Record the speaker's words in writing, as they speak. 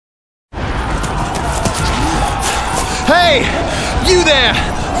Hey, you there!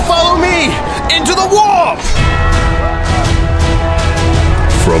 Follow me into the warp!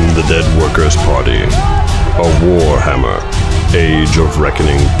 From the Dead Workers Party, a Warhammer Age of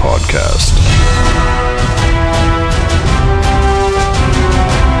Reckoning podcast.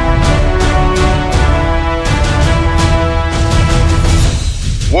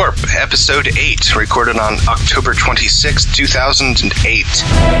 Warp, Episode 8, recorded on October 26, 2008.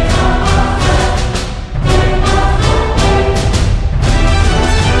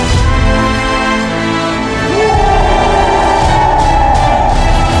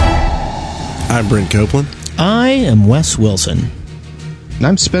 I'm Brent Copeland. I am Wes Wilson. And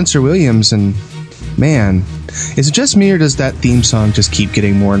I'm Spencer Williams, and man, is it just me or does that theme song just keep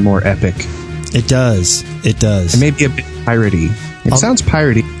getting more and more epic? It does. It does. And maybe a bit piratey. It sounds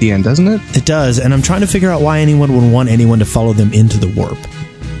piratey at the end, doesn't it? It does, and I'm trying to figure out why anyone would want anyone to follow them into the warp.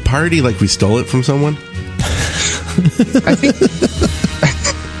 Piratey like we stole it from someone? I think...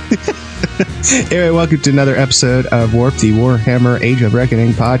 Anyway, welcome to another episode of Warp, the Warhammer Age of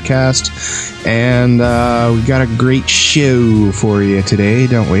Reckoning podcast. And we've got a great show for you today,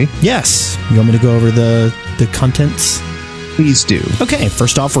 don't we? Yes. You want me to go over the contents? Please do. Okay,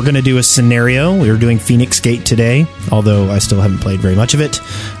 first off, we're going to do a scenario. We were doing Phoenix Gate today, although I still haven't played very much of it.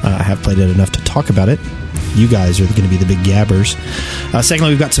 I have played it enough to talk about it. You guys are going to be the big gabbers.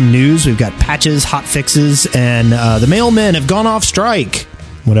 Secondly, we've got some news. We've got patches, hot fixes, and the mailmen have gone off strike.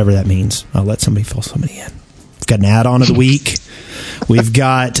 Whatever that means. I'll let somebody fill somebody in. We've got an add-on of the week. We've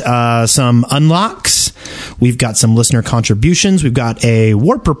got some unlocks. We've got some listener contributions. We've got a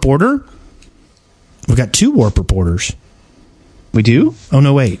warp reporter. We've got 2 warp reporters. We do? Oh,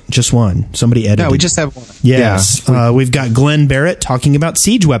 no, wait. Just one. Somebody edited. No, we just have one. Yes. Yeah. We've got Glenn Barrett talking about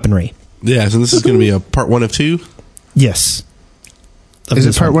siege weaponry. Yes, and this is going to be a part 1 of 2? Yes. Is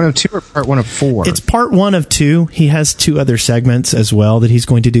it part 1 of 2 or part 1 of 4? It's part 1 of 2. He has 2 other segments as well that he's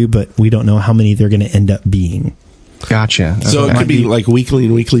going to do, but we don't know how many they're going to end up being. Gotcha. So it could be like weekly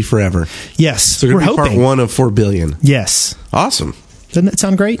and weekly forever. Yes. So it could be part 1 of 4 billion. Yes. Awesome. Doesn't that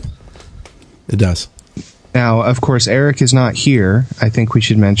sound great? It does. Now, of course, Eric is not here, I think we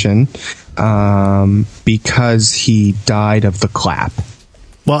should mention, because he died of the clap.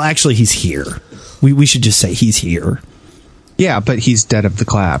 Well, actually, he's here. We should just say he's here. Yeah, but he's dead of the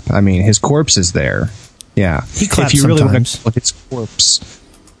clap. I mean, his corpse is there. Yeah. He claps if you really sometimes. want to look at his corpse,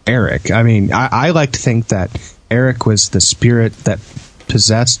 Eric, I mean, I like to think that Eric was the spirit that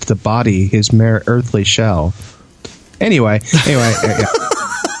possessed the body, his mere earthly shell. Anyway.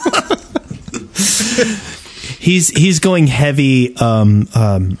 He's going heavy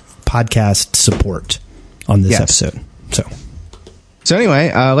podcast support on this episode. So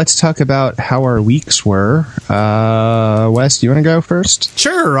anyway, let's talk about how our weeks were. Wes, do you want to go first?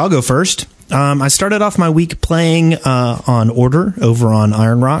 Sure, I'll go first. I started off my week playing on Order over on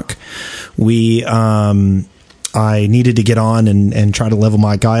Iron Rock. I needed to get on and try to level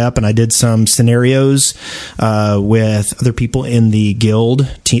my guy up, and I did some scenarios with other people in the guild.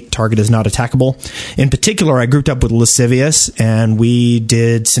 Target is not attackable. In particular, I grouped up with Lascivious, and we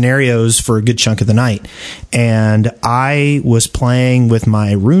did scenarios for a good chunk of the night. And I was playing with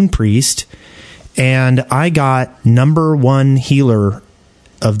my Rune Priest, and I got number 1 healer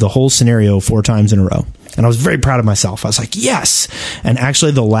of the whole scenario 4 times in a row. And I was very proud of myself. I was like, yes. And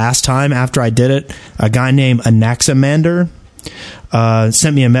actually, the last time after I did it, a guy named Anaximander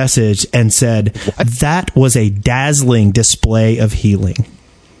sent me a message and said, that was a dazzling display of healing.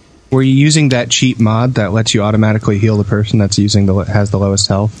 Were you using that cheap mod that lets you automatically heal the person that's has the lowest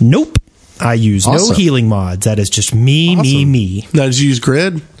health? Nope. I use no healing mods. That is just me. Now, did you use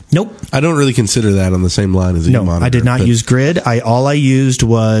Grid? Nope. I don't really consider that on the same line as No, I did not use Grid. All I used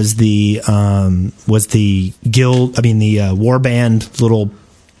was the guild. I mean the warband little.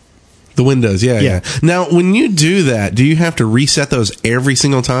 The windows, yeah. Now, when you do that, do you have to reset those every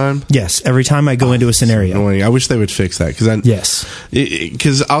single time? Yes, every time I go into a scenario. I wish they would fix that because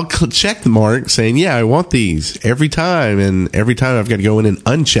I'll check the mark saying, yeah, I want these every time, and every time I've got to go in and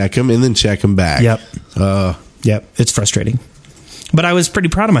uncheck them and then check them back. Yep. It's frustrating. But I was pretty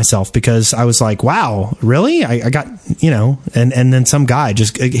proud of myself because I was like, wow, really? I got, and then some guy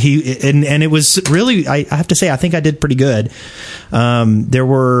and it was really, I have to say, I think I did pretty good. There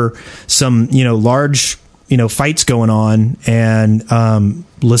were some, large, fights going on, and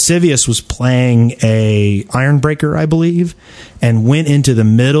Lascivious was playing a Ironbreaker, I believe, and went into the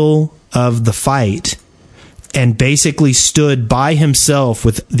middle of the fight and basically stood by himself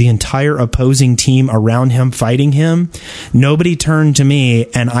with the entire opposing team around him fighting him. Nobody turned to me,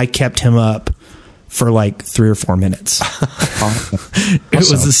 and I kept him up for like 3 or 4 minutes. It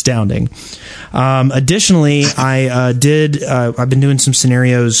was astounding. Additionally, I've been doing some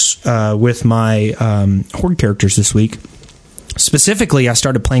scenarios with my Horde characters this week. Specifically, I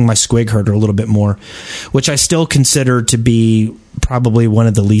started playing my Squig Herder a little bit more, which I still consider to be probably one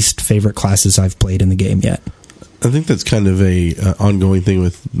of the least favorite classes I've played in the game yet. I think that's kind of a ongoing thing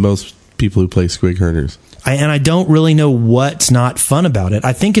with most people who play Squig Herders. And I don't really know what's not fun about it.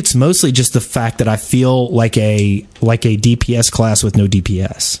 I think it's mostly just the fact that I feel like a DPS class with no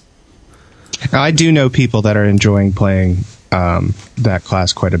DPS. I do know people that are enjoying playing that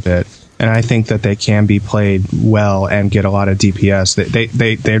class quite a bit, and I think that they can be played well and get a lot of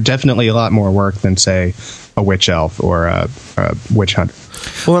DPS. They're definitely a lot more work than, say, a Witch Elf or a Witch Hunter.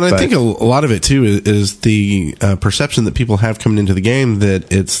 Well, and I think a lot of it, too, is the perception that people have coming into the game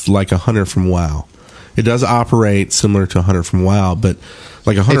that it's like a Hunter from WoW. It does operate similar to a Hunter from WoW, but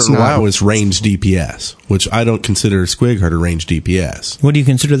like a Hunter from WoW is range DPS, which I don't consider Squig Herder range DPS. What do you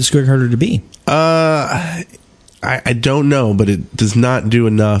consider the Squig Herder to be? I don't know, but it does not do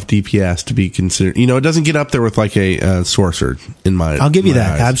enough DPS to be considered. You know, it doesn't get up there with like a Sorcerer in my I'll give you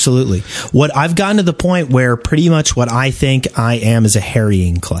that, eyes. Absolutely. What I've gotten to the point where pretty much what I think I am is a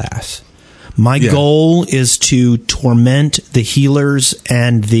harrying class. My goal is to torment the healers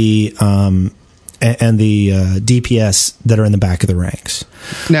and the DPS that are in the back of the ranks.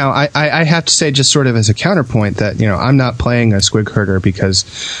 Now, I have to say, just sort of as a counterpoint, that I'm not playing a Squig Herder because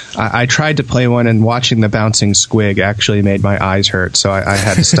I tried to play one, and watching the bouncing squig actually made my eyes hurt, so I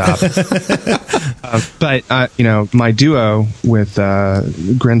had to stop. But my duo with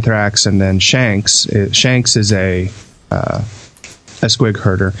Grinthrax and then Shanks is a Squig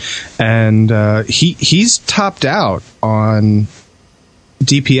Herder, and he's topped out on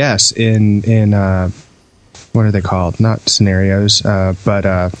DPS in what are they called? Not scenarios,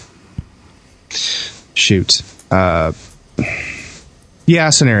 but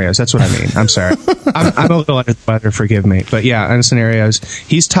scenarios. That's what I mean. I'm sorry. I'm a little under the weather. Forgive me. But yeah, in scenarios,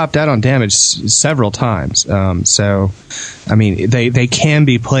 he's topped out on damage several times. So, I mean, they can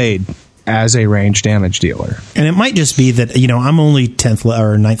be played as a range damage dealer. And it might just be that, I'm only 10th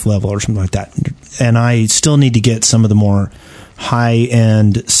or 9th level or something like that, and I still need to get some of the more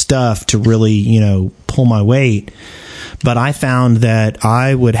high-end stuff to really, pull my weight. But I found that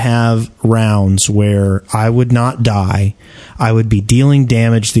I would have rounds where I would not die. I would be dealing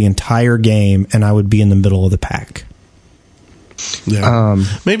damage the entire game, and I would be in the middle of the pack. Yeah.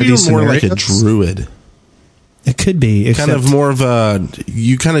 Maybe you're more like a druid. It could be. Kind of more of a,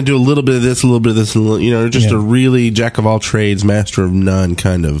 you kind of do a little bit of this, a little bit of this, just a really jack of all trades, master of none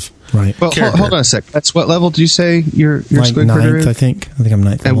kind of. Right. Well, hold on a sec. That's what level did you say your Squig Herder is? I think I'm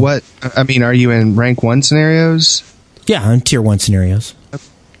 9th. And what? I mean, are you in rank 1 scenarios? Yeah, I'm tier 1 scenarios.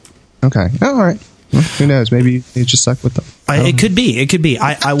 Okay. Oh, all right. Well, who knows? Maybe you just suck with them. It could be. It could be.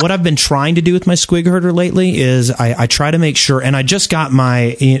 What I've been trying to do with my Squig Herder lately is I try to make sure, and I just got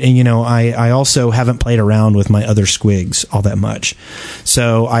my, I also haven't played around with my other Squigs all that much.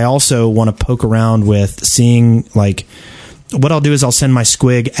 So I also want to poke around with seeing, like, what I'll do is I'll send my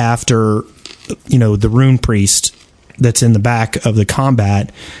Squig after, the Rune Priest that's in the back of the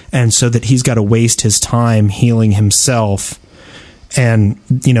combat, and so that he's got to waste his time healing himself. And,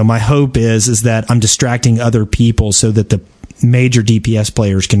 my hope is that I'm distracting other people so that the major DPS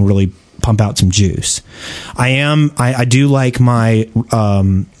players can really pump out some juice. I do like my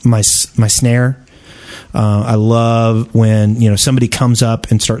snare. I love when, somebody comes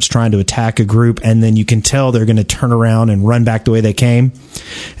up and starts trying to attack a group, and then you can tell they're going to turn around and run back the way they came.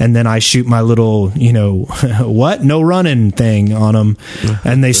 And then I shoot my little, no running thing on them,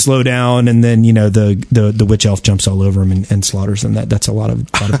 and they slow down, and then, the witch elf jumps all over them and slaughters them. That's a lot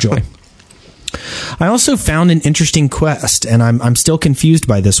of joy. I also found an interesting quest, and I'm still confused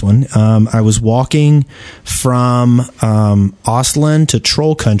by this one. I was walking from Ostland to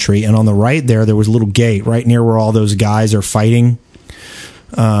Troll Country, and on the right there was a little gate right near where all those guys are fighting.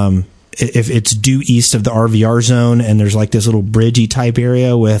 If it's due east of the RVR zone, and there's like this little bridgey type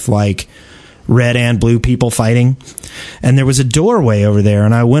area with like red and blue people fighting, and there was a doorway over there,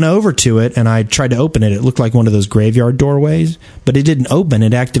 and I went over to it and I tried to open it. It looked like one of those graveyard doorways, but it didn't open.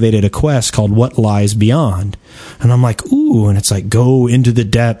 It activated a quest called What Lies Beyond, and I'm like, ooh, and it's like, go into the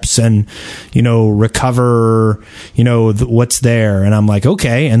depths and recover what's there, and I'm like,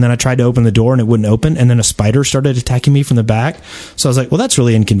 okay. And then I tried to open the door and it wouldn't open, and then a spider started attacking me from the back, so I was like, well, that's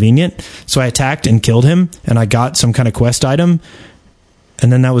really inconvenient. So I attacked and killed him, and I got some kind of quest item.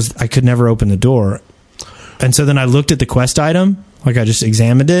 And then I could never open the door. And so then I looked at the quest item, like I just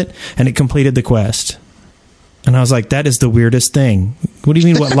examined it, and it completed the quest. And I was like, that is the weirdest thing. What do you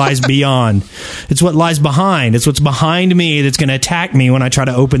mean what lies beyond? It's what lies behind. It's what's behind me that's going to attack me when I try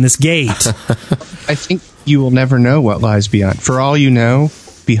to open this gate. I think you will never know what lies beyond. For all you know,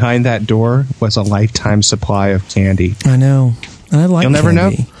 behind that door was a lifetime supply of candy. I know. I like You'll never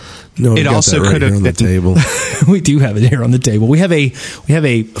candy. know. No, It also could have on the been- table. We do have it here on the table. We have a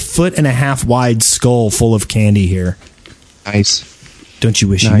 1.5 foot wide skull full of candy here. Nice. Don't you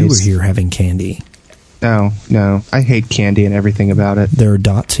wish you Nice. were here having candy? No. I hate candy and everything about it. There are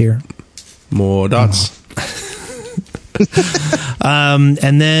dots here. More dots.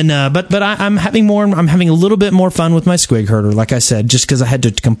 And then, but I'm having a little bit more fun with my squig herder, like I said, just because I had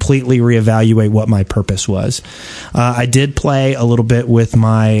to completely reevaluate what my purpose was. I did play a little bit with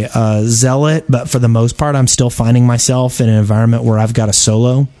my zealot, but for the most part, I'm still finding myself in an environment where I've got a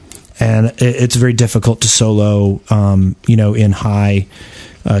solo, and it's very difficult to solo, in high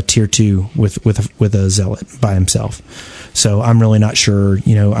tier 2 with a zealot by himself. So I'm really not sure.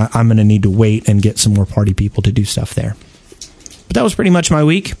 I'm going to need to wait and get some more party people to do stuff there. But that was pretty much my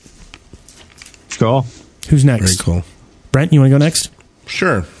week. Cool. Who's next? Very cool. Brent, you want to go next?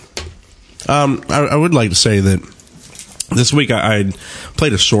 Sure. I would like to say that this week I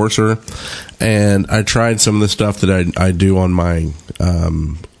played a sorcerer, and I tried some of the stuff that I do on my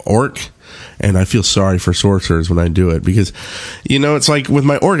orc, and I feel sorry for sorcerers when I do it, because it's like with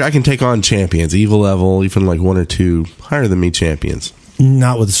my orc I can take on champions, evil level, even like 1 or 2 higher than me champions.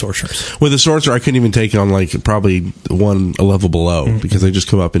 Not with the sorcerers. With the sorcerer I couldn't even take on like probably a level below, because they just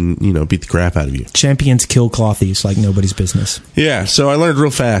come up and beat the crap out of you. Champions kill clothies like nobody's business. Yeah, so I learned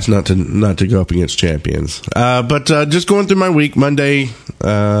real fast not to go up against champions. But just going through my week, Monday,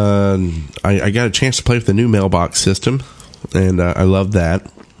 I got a chance to play with the new mailbox system, and I loved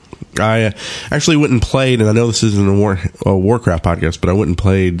that. I actually went and played, and I know this isn't a Warcraft podcast, but I went and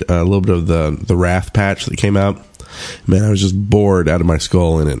played a little bit of the Wrath patch that came out. Man, I was just bored out of my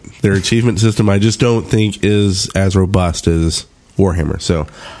skull in it. Their achievement system I just don't think is as robust as Warhammer. So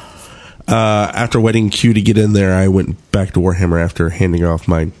after waiting queue to get in there, I went back to Warhammer after handing off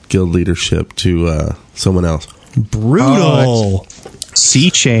my guild leadership to someone else. Brutal. Sea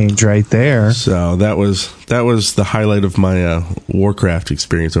change right there. So that was the highlight of my Warcraft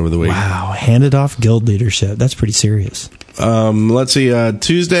experience over the week. Wow, handed off guild leadership. That's pretty serious. Let's see.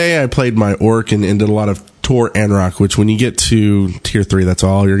 Tuesday, I played my orc and did a lot of Tor Anrock, which when you get to tier 3, that's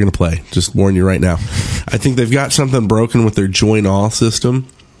all you're going to play. Just warn you right now. I think they've got something broken with their join all system,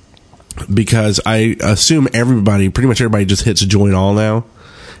 because I assume pretty much everybody just hits join all now,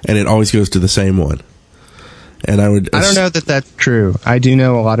 and it always goes to the same one. And I don't know that that's true. I do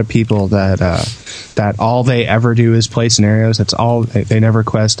know a lot of people that all they ever do is play scenarios. That's all. They never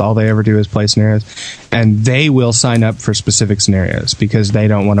quest. All they ever do is play scenarios, and they will sign up for specific scenarios because they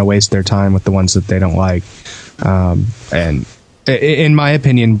don't want to waste their time with the ones that they don't like. And in my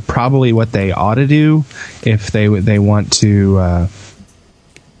opinion, probably what they ought to do if they want to.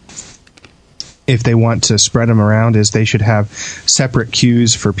 If they want to spread them around, is they should have separate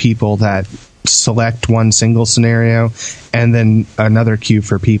queues for people that select one single scenario, and then another queue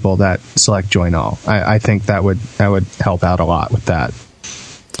for people that select join all. I think that would help out a lot with that.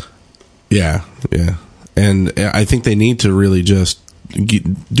 Yeah, and I think they need to really just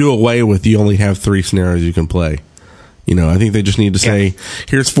do away with you only have 3 scenarios you can play. I think they just need to say,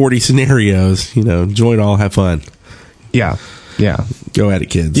 here's 40 scenarios. Join all, have fun. Yeah. Go at it,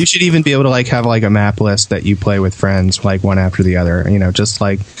 kids. You should even be able to have a map list that you play with friends, one after the other. Just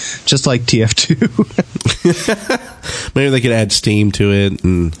like TF2. Maybe they could add Steam to it,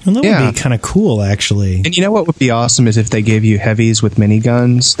 and Well, that would be kind of cool, actually. And you know what would be awesome is if they gave you heavies with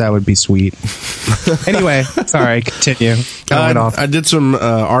miniguns. That would be sweet. Anyway, sorry, continue. I did some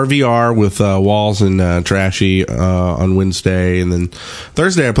RVR with Walls and Trashy on Wednesday, and then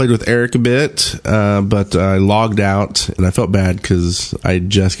Thursday I played with Eric a bit, but I logged out, and I felt bad because I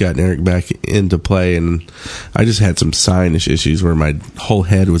just gotten Eric back into play, and I just had some sinus issues where my whole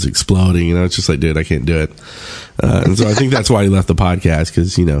head was exploding, and I was just like, dude, I can't do it. And so I think that's why he left the podcast,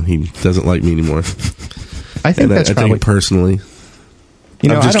 because he doesn't like me anymore. I think that's probably take it personally.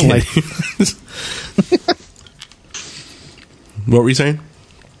 I don't like. What were you saying?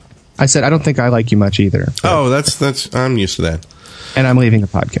 I said I don't think I like you much either. Oh, that's I'm used to that. And I'm leaving the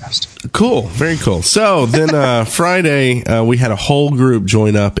podcast. Cool, very cool. So then Friday we had a whole group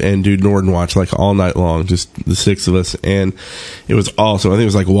join up and do Nordenwatch all night long, just the 6 of us, and it was awesome. I think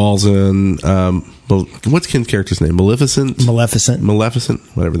it was Walzen. What's Ken's character's name? Maleficent,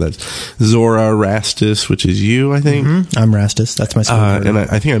 whatever that is. Zora, Rastus, which is you, I think. Mm-hmm. I'm Rastus. That's my second and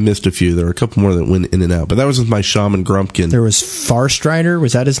I think I missed a few. There were a couple more that went in and out, but that was with my Shaman Grumpkin. There was Farstrider.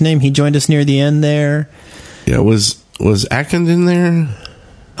 Was that his name? He joined us near the end there. Yeah, it was was Atkins in there?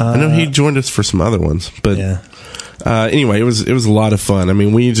 I know he joined us for some other ones, but anyway, it was a lot of fun. I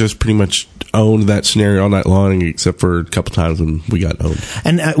mean, we just pretty much owned that scenario all night long, except for a couple times when we got owned.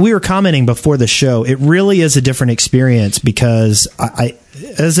 And we were commenting before the show. It really is a different experience because I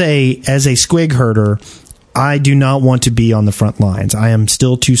as a squig herder, I do not want to be on the front lines. I am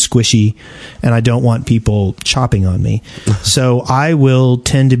still too squishy, and I don't want people chopping on me. So I will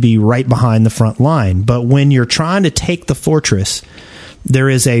tend to be right behind the front line. But when you're trying to take the fortress, there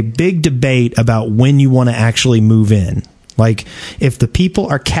is a big debate about when you want to actually move in. Like, if the people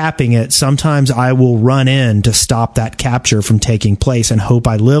are capping it, sometimes I will run in to stop that capture from taking place and hope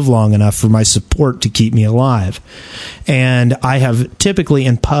I live long enough for my support to keep me alive. And I have typically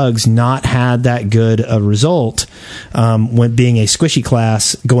in Pugs not had that good a result when being a squishy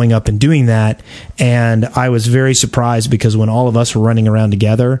class, going up and doing that. And I was very surprised because when all of us were running around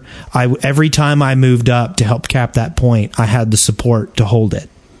together, every time I moved up to help cap that point, I had the support to hold it.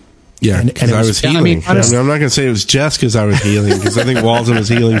 Yeah, because I was healing. I mean, I'm not going to say it was just because I was healing, because I think Walden was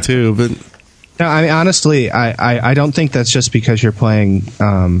healing too. But no, I mean, honestly, I don't think that's just because you're playing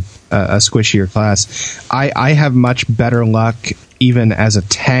a squishier class. I have much better luck even as a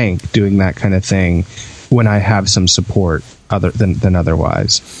tank doing that kind of thing when I have some support other than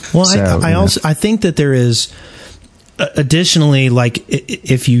otherwise. Well, so, I think that there is additionally, like,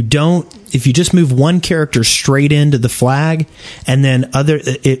 if you just move one character straight into the flag, and then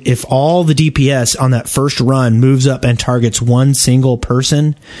if all the DPS on that first run moves up and targets one single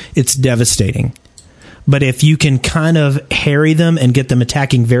person, it's devastating. But if you can kind of harry them and get them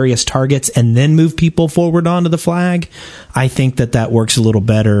attacking various targets and then move people forward onto the flag, I think that works a little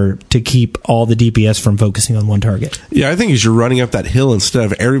better to keep all the DPS from focusing on one target. Yeah, I think as you're running up that hill, instead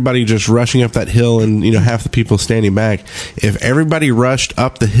of everybody just rushing up that hill and half the people standing back, if everybody rushed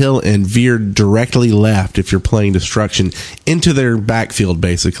up the hill and veered directly left, if you're playing destruction, into their backfield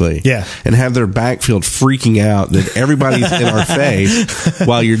basically, and have their backfield freaking out that everybody's in our face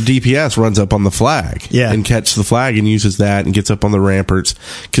while your DPS runs up on the flag. And catch the flag and uses that and gets up on the ramparts.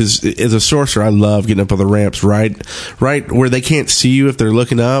 Because as a sorcerer, I love getting up on the ramps right where they can't see you if they're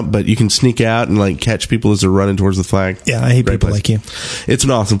looking up, but you can sneak out and like catch people as they're running towards the flag. Yeah, I hate people like you. It's an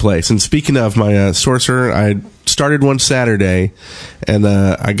awesome place. And speaking of my sorcerer, I started one Saturday, and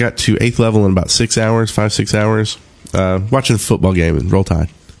I got to 8th level in about 6 hours, 5-6 hours, watching a football game in Roll Tide.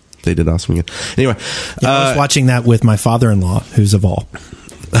 They did awesome again. Anyway, I was watching that with my father-in-law, who's a Vol.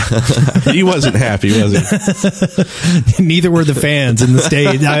 He wasn't happy, was he? Neither were the fans in the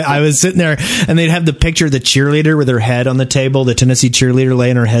stage. I was sitting there, and they'd have the picture of the cheerleader with her head on the table, the Tennessee cheerleader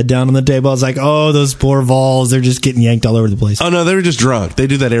laying her head down on the table. I was like, oh, those poor Vols, they're just getting yanked all over the place. Oh, no, they were just drunk. They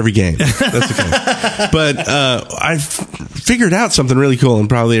do that every game. That's okay. But I figured out something really cool, and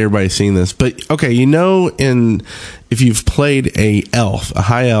probably everybody's seen this. But, okay, if you've played a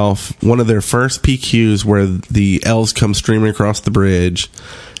high elf, one of their first PQs where the elves come streaming across the bridge,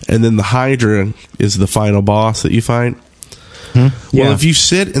 and then the Hydra is the final boss that you fight. Well, if you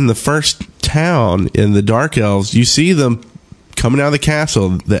sit in the first town in the Dark Elves, you see them coming out of the castle.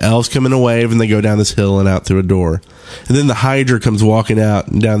 The elves come in a wave, and they go down this hill and out through a door. And then the Hydra comes walking out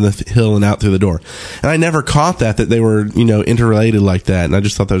and down the hill and out through the door. And I never caught that they were, interrelated like that. And I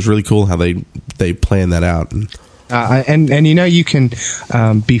just thought that was really cool how they planned that out. And you can,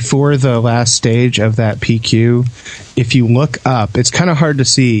 before the last stage of that PQ, if you look up, it's kind of hard to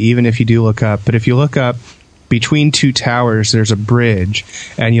see even if you do look up, but if you look up between two towers, there's a bridge,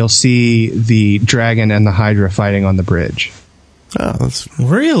 and you'll see the dragon and the Hydra fighting on the bridge. Oh, that's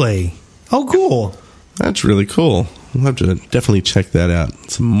really? Oh, cool. That's really cool. I'll have to definitely check that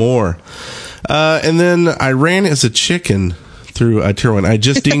out some more. And then I ran as a chicken through Tier 1. I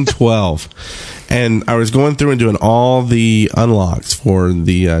just dinged 12. And I was going through and doing all the unlocks for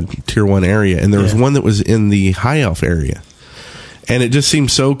the Tier 1 area. And there was one that was in the High Elf area. And it just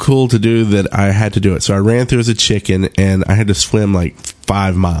seemed so cool to do that I had to do it. So I ran through as a chicken, and I had to swim like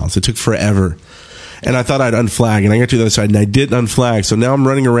 5 miles. It took forever. And I thought I'd unflag, and I got to the other side, and I didn't unflag. So now I'm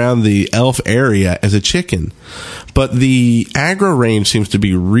running around the elf area as a chicken. But the aggro range seems to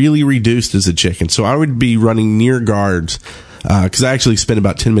be really reduced as a chicken. So I would be running near guards. Because I actually spent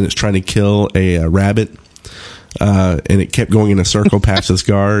about 10 minutes trying to kill a rabbit, and it kept going in a circle past this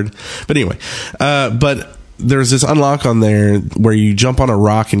guard. But anyway, but there's this unlock on there where you jump on a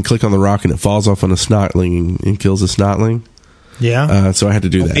rock and click on the rock, and it falls off on a snotling and kills a snotling. Yeah. So I had to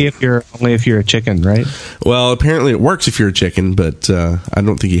do that. Only if you're a chicken, right? Well, apparently it works if you're a chicken, but I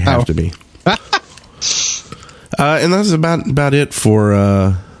don't think you have to be. And that's about it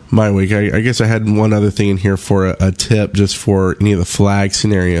for my week. I guess I had one other thing in here for a tip, just for any of the flag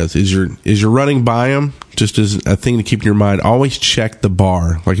scenarios. Is you're running by them just as a thing to keep in your mind, always check the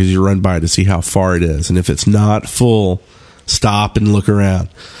bar, like as you run by, to see how far it is. And if it's not full, stop and look around.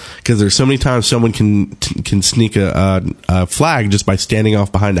 Because there's so many times someone can sneak a flag just by standing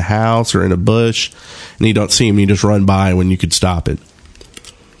off behind a house or in a bush, and you don't see them. You just run by when you could stop it.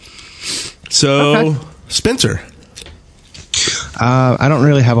 So, okay. Spencer. I don't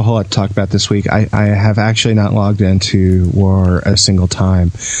really have a whole lot to talk about this week. I have actually not logged into War a single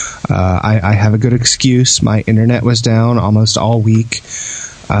time. I have a good excuse. My internet was down almost all week.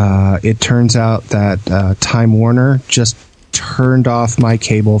 It turns out that Time Warner just turned off my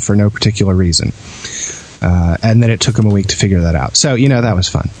cable for no particular reason. And then it took them a week to figure that out. So, that was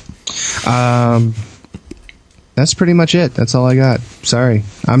fun. That's pretty much it. That's all I got. Sorry.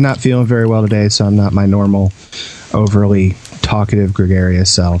 I'm not feeling very well today, so I'm not my normal, overly talkative,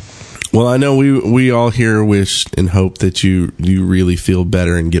 gregarious self. Well, I know we all here wish and hope that you really feel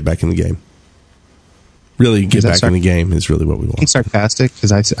better and get back in the game. Really get back in the game is really what we want. Being sarcastic?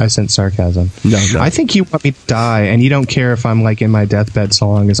 Because I sense sarcasm. No. I think you want me to die, and you don't care if I'm like in my deathbed so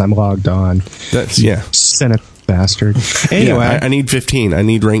long as I'm logged on. That's, yeah. Cynical bastard. Anyway. Yeah, I need 15. I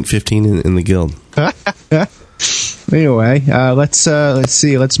need rank 15 in the guild. Anyway, let's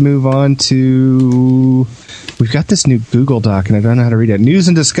see. Let's move on to... We've got this new Google Doc, and I don't know how to read it. News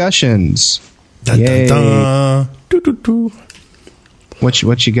and discussions. Dun, Yay. dun, dun. What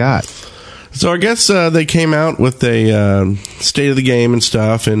you got? So I guess they came out with a state of the game and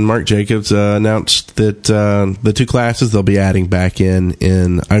stuff, and Mark Jacobs announced that the two classes they'll be adding back in.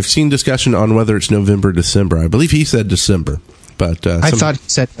 I've seen discussion on whether it's November or December. I believe he said December. But I thought he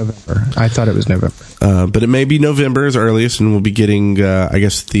said November. I thought it was November. But it may be November as earliest, and we'll be getting, I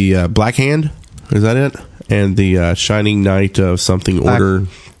guess, the Black Hand. Is that it? And the Shining Knight of something order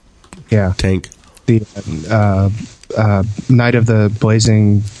tank. The Knight of the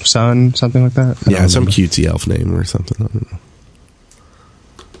Blazing Sun, something like that? Yeah, some cutesy elf name or something. I don't know.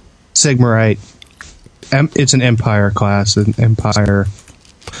 Sigmarite. It's an Empire class, an Empire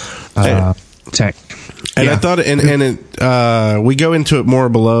tank. And I thought, we go into it more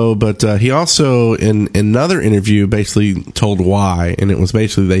below, but he also, in another interview, basically told why, and it was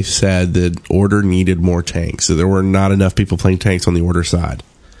basically they said that Order needed more tanks, so there were not enough people playing tanks on the Order side.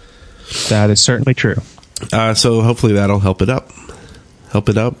 That is certainly true. So hopefully that'll help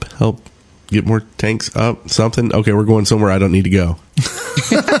get more tanks up, something. Okay, we're going somewhere I don't need to go.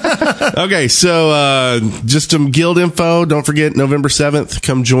 Okay, so just some guild info. Don't forget, November 7th,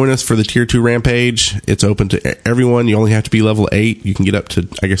 come join us for the Tier 2 Rampage. It's open to everyone. You only have to be level 8. You can get up to,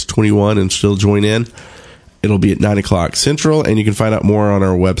 I guess, 21 and still join in. It'll be at 9 o'clock Central, and you can find out more on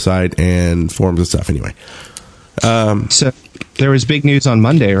our website and forums and stuff anyway. So there was big news on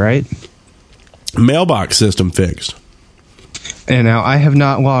Monday, right? Mailbox system fixed. And now I have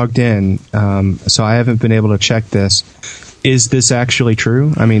not logged in, so I haven't been able to check this. Is this actually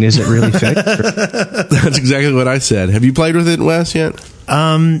true? I mean, is it really fixed? That's exactly what I said. Have you played with it, Wes, yet?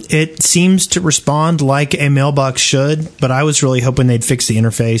 It seems to respond like a mailbox should, but I was really hoping they'd fix the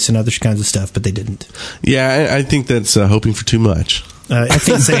interface and other kinds of stuff, but they didn't. Yeah, I think that's hoping for too much. I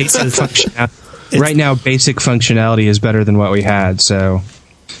think right now, basic functionality is better than what we had, so...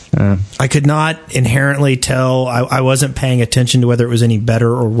 I could not inherently tell. I wasn't paying attention to whether it was any better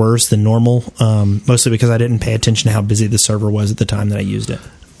or worse than normal, mostly because I didn't pay attention to how busy the server was at the time that I used it.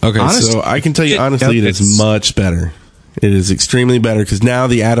 Okay, so I can tell you honestly, it is much better. It is extremely better because now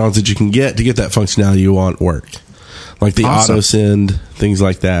the add-ons that you can get to get that functionality you want work. Like the auto send, things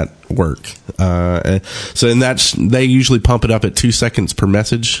like that work. And they usually pump it up at 2 seconds per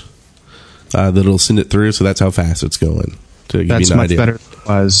message that it'll send it through, so that's how fast it's going. That's much better than it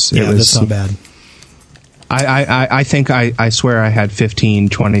was. Yeah, that's not bad. I think I swear I had 15,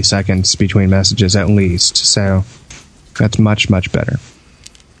 20 seconds between messages at least, so that's much, much better.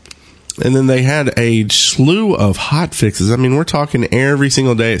 And then they had a slew of hot fixes. I mean, we're talking every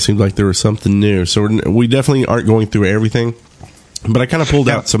single day. It seems like there was something new. So we definitely aren't going through everything, but I kind of pulled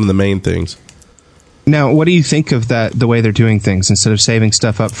out some of the main things. Now, what do you think of that? The way they're doing things, instead of saving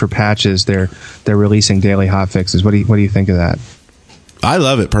stuff up for patches, they're releasing daily hotfixes. What do you think of that? I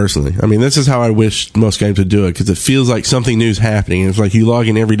love it personally. I mean, this is how I wish most games would do it because it feels like something new is happening. It's like you log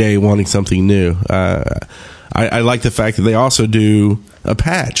in every day wanting something new. I like the fact that they also do a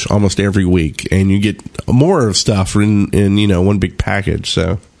patch almost every week, and you get more of stuff in one big package.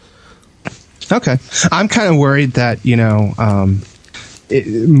 So, okay, I'm kind of worried that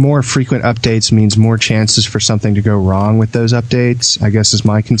more frequent updates means more chances for something to go wrong with those updates, I guess is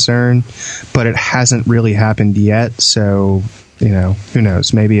my concern. But it hasn't really happened yet, so, who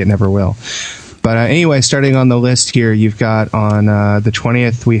knows? Maybe it never will. But anyway, starting on the list here, you've got on the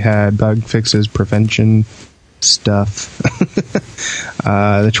 20th, we had bug fixes, prevention stuff.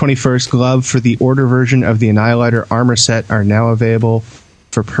 The 21st, glove for the Order version of the Annihilator armor set are now available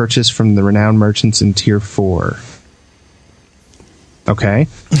for purchase from the renowned merchants in Tier 4. Okay.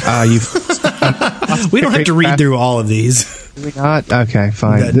 We don't have to read through all of these. Not? Okay,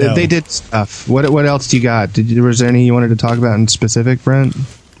 fine. No. They did stuff. What else do you got? Was there any you wanted to talk about in specific, Brent?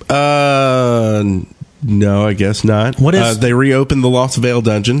 No, I guess not. What is they reopened the Lost Veil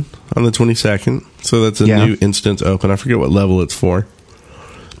dungeon on the 22nd, so that's a new instance open. I forget what level it's for.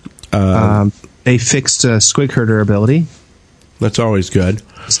 They fixed Squig Herder ability. That's always good.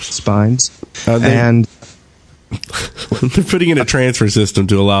 Spines. And they're putting in a transfer system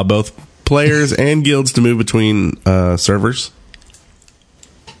to allow both players and guilds to move between servers.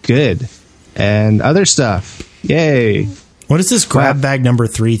 Good. And other stuff. Yay. What is this grab bag number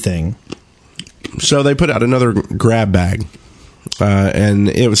 3 thing? So they put out another grab bag, and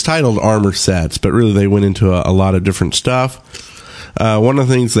it was titled Armor Sets, but really they went into a lot of different stuff. One of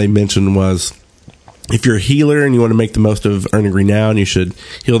the things they mentioned was if you're a healer and you want to make the most of earning renown, you should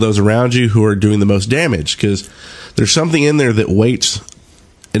heal those around you who are doing the most damage, because there's something in there that weights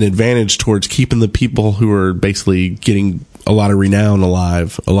an advantage towards keeping the people who are basically getting a lot of renown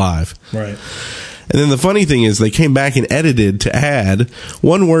alive. Right. And then the funny thing is they came back and edited to add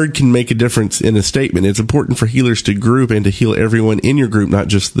one word can make a difference in a statement. It's important for healers to group and to heal everyone in your group, not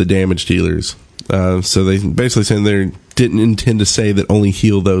just the damaged healers. So they basically saying they didn't intend to say that only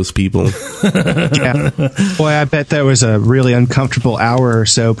heal those people. Yeah. Boy, I bet that was a really uncomfortable hour or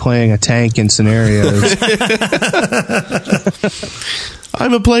so playing a tank in scenarios.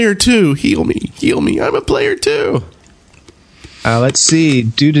 I'm a player too. Heal me. Heal me. I'm a player too. Let's see.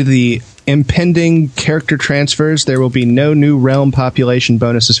 Due to the impending character transfers, there will be no new realm population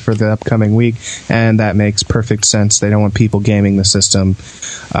bonuses for the upcoming week, and that makes perfect sense. They don't want people gaming the system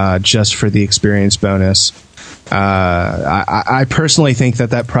just for the experience bonus. I personally think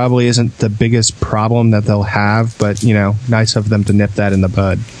that probably isn't the biggest problem that they'll have, but, nice of them to nip that in the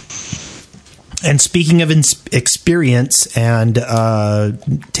bud. And speaking of experience and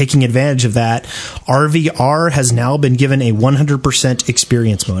taking advantage of that, RVR has now been given a 100%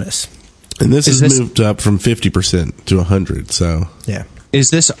 experience bonus. And this is moved up from 50% to 100%. So yeah,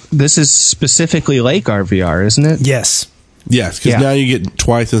 this is specifically Lake RVR, isn't it? Yes, because now you get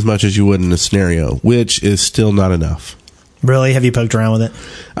twice as much as you would in a scenario, which is still not enough. Really? Have you poked around with it?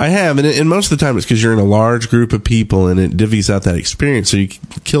 I have, and most of the time it's because you're in a large group of people and it divvies out that experience. So you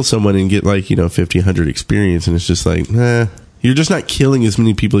kill someone and get 50, 100 experience, and it's just you're just not killing as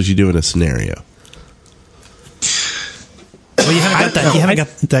many people as you do in a scenario. Well, you haven't got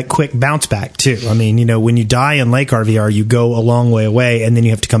that quick bounce back too. I mean, when you die in Lake RVR, you go a long way away and then you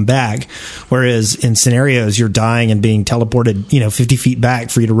have to come back. Whereas in scenarios, you're dying and being teleported, 50 feet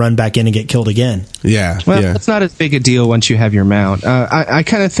back for you to run back in and get killed again. Yeah. Well, that's not as big a deal once you have your mount. I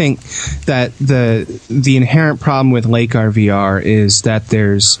kind of think that the inherent problem with Lake RVR is that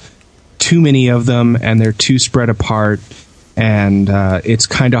there's too many of them and they're too spread apart, and it's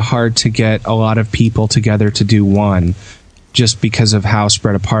kind of hard to get a lot of people together to do one, just because of how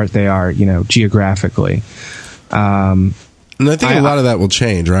spread apart they are, geographically. And I think a lot of that will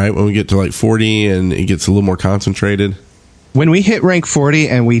change, right? When we get to 40 and it gets a little more concentrated. When we hit rank 40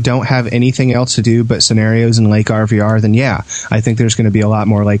 and we don't have anything else to do but scenarios in Lake RVR, then yeah, I think there's going to be a lot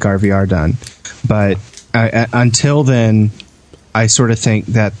more Lake RVR done. But until then, I sort of think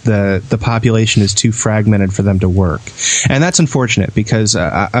that the population is too fragmented for them to work. And that's unfortunate, because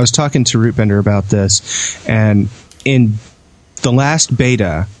I was talking to Rootbender about this, and in the last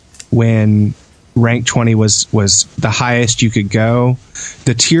beta, when rank 20 was the highest you could go,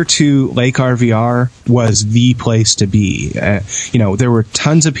 the tier 2 Lake RVR was the place to be. There were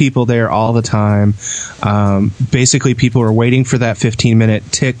tons of people there all the time. Basically, people were waiting for that 15-minute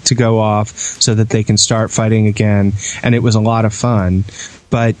tick to go off so that they can start fighting again, and it was a lot of fun.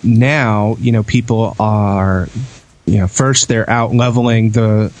 But now, people are, first they're out leveling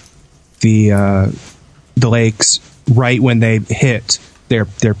the lakes right when they hit their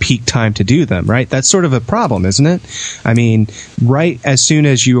peak time to do them, right? That's sort of a problem, isn't it? I mean, right as soon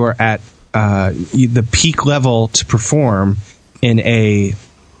as you are at the peak level to perform in a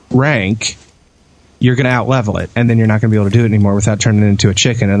rank, you're going to out-level it, and then you're not going to be able to do it anymore without turning it into a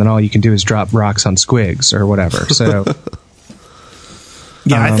chicken, and then all you can do is drop rocks on squigs or whatever. So...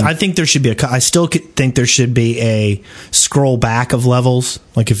 Yeah, I think there should be I still think there should be a scroll back of levels.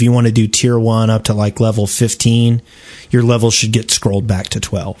 Like if you want to do tier 1 up to level 15, your level should get scrolled back to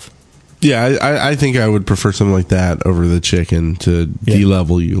 12. Yeah, I think I would prefer something like that over the chicken to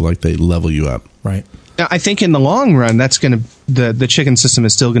de-level you like they level you up. Right. Now, I think in the long run, that's going to the chicken system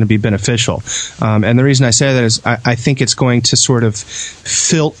is still going to be beneficial, and the reason I say that is I think it's going to sort of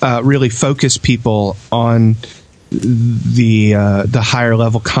really focus people on the higher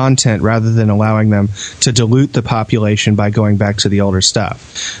level content rather than allowing them to dilute the population by going back to the older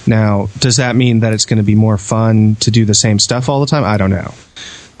stuff. Now, does that mean that it's going to be more fun to do the same stuff all the time? I don't know.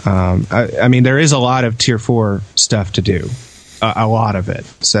 I mean, there is a lot of Tier 4 stuff to do, a lot of it.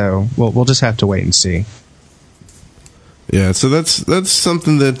 So we'll just have to wait and see. Yeah, so that's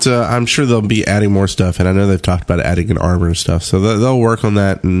something that I'm sure they'll be adding more stuff, and I know they've talked about adding an armor and stuff. So they'll work on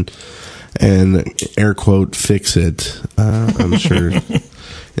that and air quote fix it. I'm sure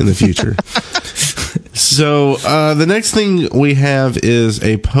in the future. So the next thing we have is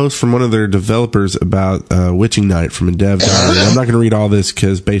a post from one of their developers about Witching Night from a dev diary. I'm not going to read all this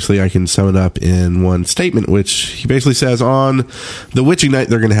because basically I can sum it up in one statement, which he basically says on the Witching Night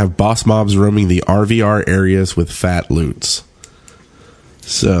they're going to have boss mobs roaming the RVR areas with fat loots.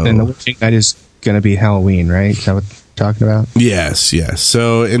 So, and the Witching Night is going to be Halloween, right? Is that what you're talking about? Yes.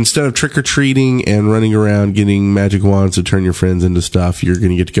 So instead of trick-or-treating and running around getting magic wands to turn your friends into stuff, you're going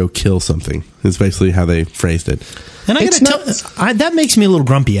to get to go kill something. That's basically how they phrased it. And I got to tell, that makes me a little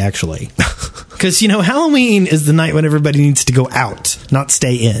grumpy, actually. Because, Halloween is the night when everybody needs to go out, not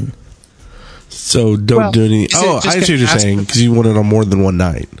stay in. So don't do any... Oh, I see what you're saying, because you want it on more than one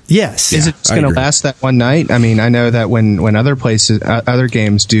night. Yes. Is it just going to last that one night? I mean, I know that when other places, other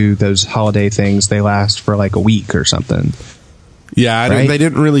games do those holiday things, they last for like a week or something. Yeah, they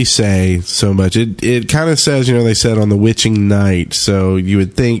didn't really say so much. It kind of says, they said on the Witching Night, so you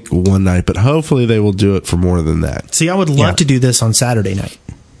would think one night, but hopefully they will do it for more than that. See, I would love to do this on Saturday night.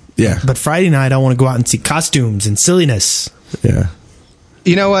 Yeah. But Friday night, I want to go out and see costumes and silliness. Yeah.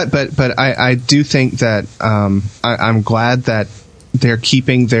 You know what? But I do think that I'm glad that they're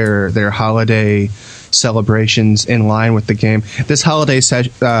keeping their holiday celebrations in line with the game. This holiday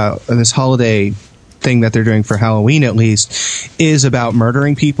thing that they're doing for Halloween, at least, is about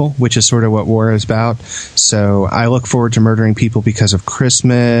murdering people, which is sort of what war is about. So I look forward to murdering people because of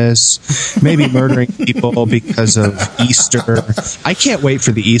Christmas, maybe murdering people because of Easter. I can't wait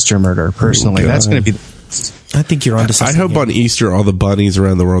for the Easter murder, personally. That's going to be... I think you're onto something. I hope on Easter all the bunnies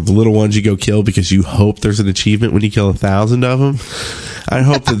around the world, the little ones you go kill because you hope there's an achievement when you kill 1,000 of them. I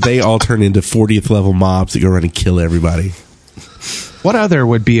hope that they all turn into 40th level mobs that go around and kill everybody. What other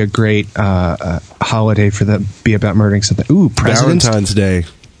would be a great holiday be about murdering something? Ooh, Valentine's Day.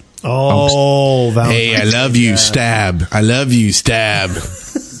 Oh, Valentine's Day. Hey, I love you, stab. I love you, stab.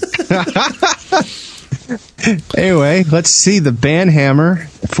 Anyway, let's see. The ban hammer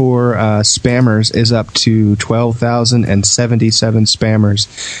for spammers is up to 12,077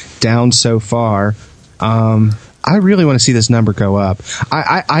 spammers, down so far. I really want to see this number go up.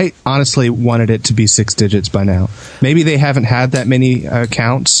 I honestly wanted it to be 6 digits by now. Maybe they haven't had that many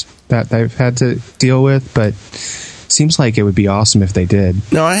accounts that they've had to deal with, but seems like it would be awesome if they did.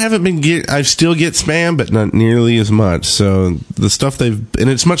 No, I haven't been I still get spam, but not nearly as much. So the stuff and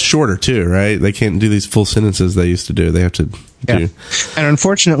it's much shorter too, right? They can't do these full sentences they used to do. They have to do. And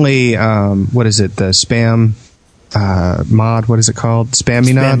unfortunately, what is it? The spam mod, what is it called?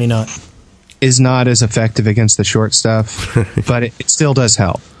 Spammy is not as effective against the short stuff, but it still does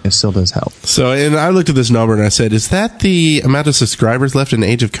help. It still does help. So, and I looked at this number and I said, is that the amount of subscribers left in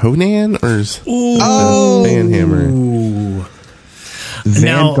Age of Conan, or is the Banhammer?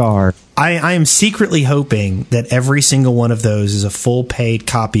 Vanguard. Now, I am secretly hoping that every single one of those is a full paid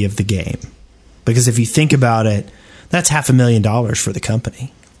copy of the game. Because if you think about it, that's $500,000 for the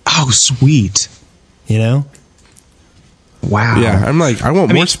company. Oh, sweet. Wow. Yeah, I'm like, I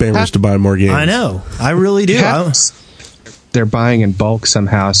want more spammers to buy more games. I know. I really do. They're buying in bulk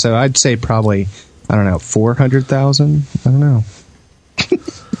somehow. So I'd say probably, 400,000? I don't know.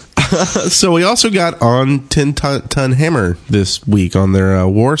 So we also got on 10 Ton Hammer this week on their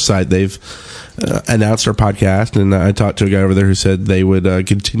war site. They've announced our podcast, and I talked to a guy over there who said they would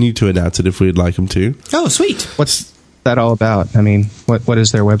continue to announce it if we'd like them to. Oh, sweet. What's that all about? I mean, what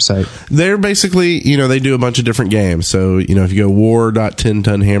is their website? They're basically, they do a bunch of different games. So, if you go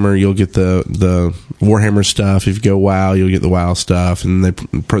war.10tonhammer, you'll get the Warhammer stuff. If you go WoW, you'll get the WoW stuff. And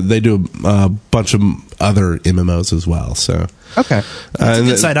they do a bunch of other MMOs as well. So okay, that's a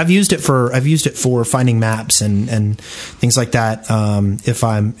good site. I've used it for finding maps and things like that. If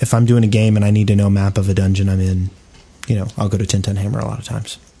I'm doing a game and I need to know a map of a dungeon I'm in, I'll go to 10 Ton Hammer a lot of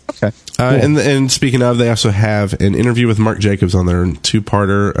times. Okay. Cool. And speaking of, they also have an interview with Mark Jacobs on their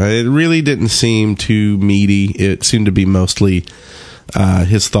 2-parter. It really didn't seem too meaty. It seemed to be mostly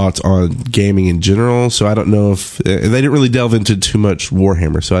his thoughts on gaming in general. So I don't know if they didn't really delve into too much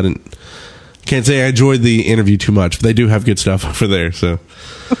Warhammer. So can't say I enjoyed the interview too much, but they do have good stuff over there. So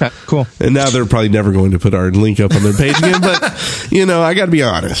okay, cool. And now they're probably never going to put our link up on their page again. But I got to be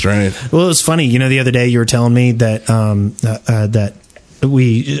honest, right? Well, it was funny. The other day you were telling me that that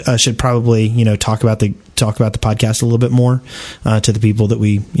we should probably talk about the podcast a little bit more to the people that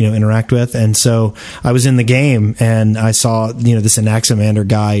we interact with. And so I was in the game and I saw this Anaximander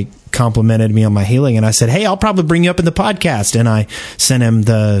guy complimented me on my healing, and I said, "Hey, I'll probably bring you up in the podcast." And I sent him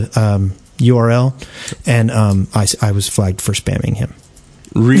the URL, and I was flagged for spamming him.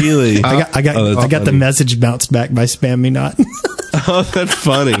 Really? I got the message bounced back by Spam Me Not. Oh, that's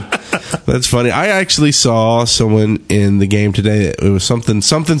funny. That's funny. I actually saw someone in the game today. It was something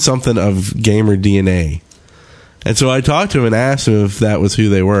of Gamer DNA. And so I talked to him and asked him if that was who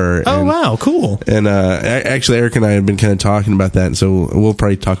they were. Oh, wow. Cool. And actually, Eric and I have been kind of talking about that, and so we'll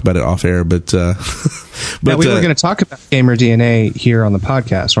probably talk about it off air. But we were going to talk about Gamer DNA here on the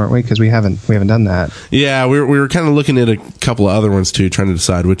podcast, weren't we? Because we haven't done that. Yeah, we were kind of looking at a couple of other ones too, trying to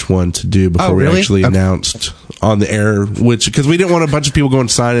decide which one to do before we actually announced on the air. Because we didn't want a bunch of people going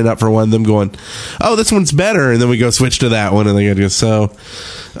signing up for one, them going, "Oh, this one's better," and then we go switch to that one, and they go so.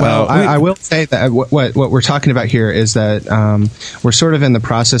 Well, I will say that what we're talking about here is that we're sort of in the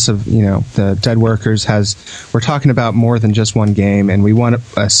process of, the Dead Workers we're talking about more than just one game, and we want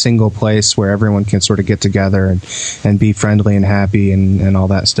a single place where everyone can sort of get together and be friendly and happy and all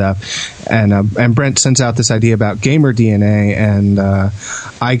that stuff. And Brent sends out this idea about Gamer DNA, and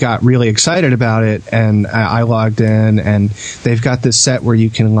I got really excited about it, and I logged in, and they've got this set where you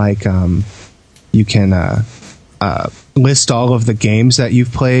can list all of the games that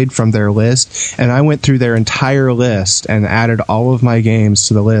you've played from their list, and I went through their entire list and added all of my games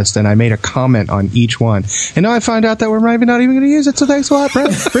to the list, and I made a comment on each one, and now I find out that we're maybe not even going to use it, so thanks a lot,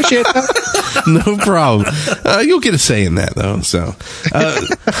 Brent. Appreciate that. No problem. You'll get a say in that, though. So,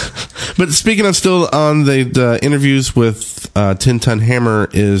 but speaking of still on the interviews with 10 Ton Hammer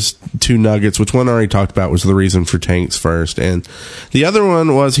is 2 nuggets, which one I already talked about was the reason for tanks first, and the other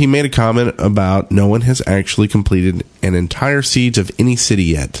one was he made a comment about no one has actually completed an entire siege of any city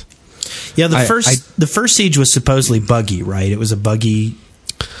yet. Yeah, the first siege was supposedly buggy, right? It was a buggy.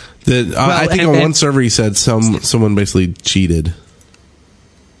 I think on one server he said someone basically cheated.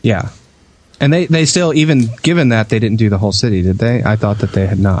 Yeah. And they still, even given that, they didn't do the whole city, did they? I thought that they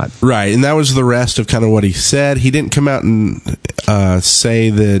had not. Right, and that was the rest of kind of what he said. He didn't come out and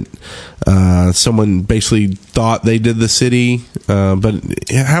say that someone basically thought they did the city, but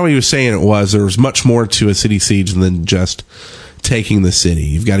how he was saying it was there was much more to a city siege than just taking the city.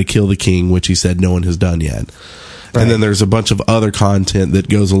 You've got to kill the king, which he said no one has done yet. Right. And then there's a bunch of other content that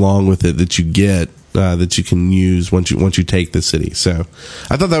goes along with it that you get that you can use once you take the city. So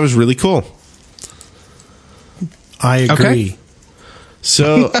I thought that was really cool. I agree. Okay.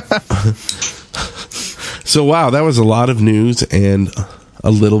 So wow, that was a lot of news and a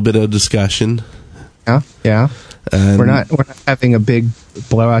little bit of discussion. Yeah. We're not having a big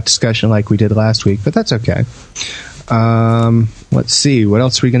blowout discussion like we did last week, but that's okay. Let's see, what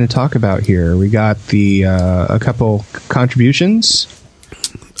else are we going to talk about here? We got a couple contributions.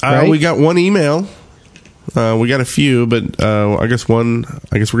 Right? We got one email. We got a few, but I guess we're going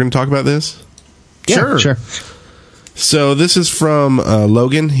to talk about this. Yeah, sure. So this is from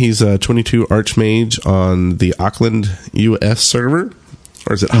Logan. He's a 22 Archmage on the Auckland, US server.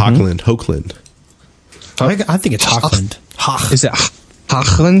 Or is it Hockland? Hockland. I think it's Hockland. Is it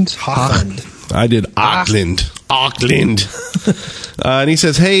Hockland? Hockland. I did Auckland. And he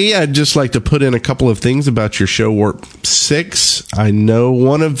says, "Hey, I'd just like to put in a couple of things about your show Warp 6. I know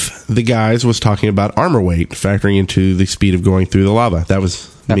one of the guys was talking about armor weight factoring into the speed of going through the lava. That was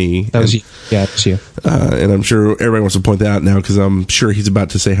me. That was you. Yeah, that's you. And I'm sure everybody wants to point that out now because I'm sure he's about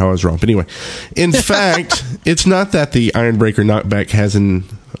to say how I was wrong. But anyway, in fact, it's not that the Ironbreaker knockback has an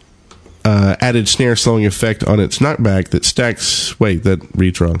added snare slowing effect on its knockback that stacks... Wait, that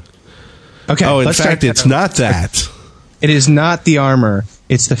reads wrong. Okay. Oh, in fact, it's not that. It is not the armor.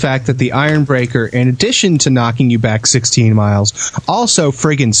 It's the fact that the Ironbreaker, in addition to knocking you back 16 miles, also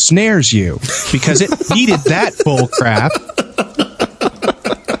friggin' snares you because it needed that bull crap.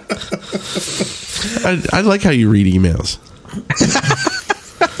 I like how you read emails.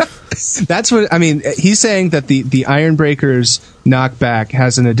 That's what I mean. He's saying that the Ironbreaker's knockback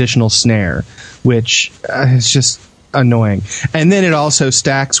has an additional snare, which is just annoying. And then it also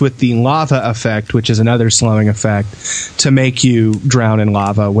stacks with the lava effect, which is another slowing effect, to make you drown in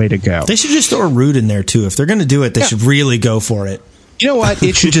lava. Way to go. They should just throw a root in there, too. If they're going to do it, they should really go for it. You know what?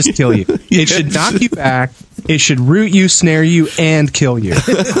 It should just kill you. It should knock you back. It should root you, snare you, and kill you.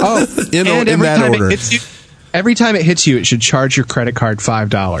 Oh, in every that time order. it hits you, every time it hits you, it should charge your credit card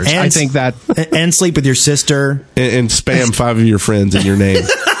 $5. I think that, and sleep with your sister and spam 5 of your friends in your name.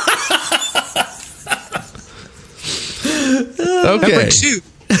 Okay. Number 2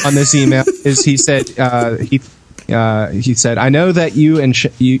 on this email is he said he said, I know that you and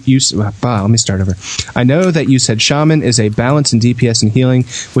let me start over. I know that you said Shaman is a balance in DPS and healing,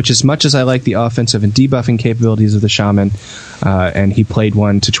 which as much as I like the offensive and debuffing capabilities of the Shaman, and he played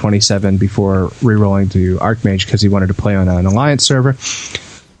 1 to 27 before rerolling to Archmage because he wanted to play on an Alliance server.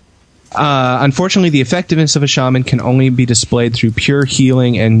 Unfortunately, the effectiveness of a Shaman can only be displayed through pure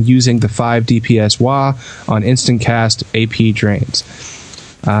healing and using the 5 DPS WA on instant cast AP drains.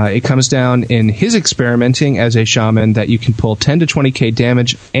 It comes down in his experimenting as a Shaman that you can pull 10 to 20k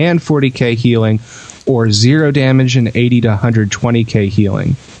damage and 40k healing, or 0 damage and 80 to 120k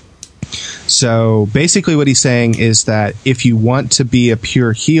healing. So basically what he's saying is that if you want to be a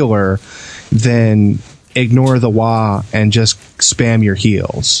pure healer, then ignore the WA and just spam your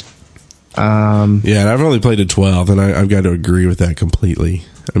heals. Yeah, and I've only played at 12, and I've got to agree with that completely.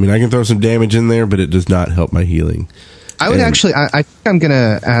 I mean, I can throw some damage in there, but it does not help my healing. I would actually, I think I'm going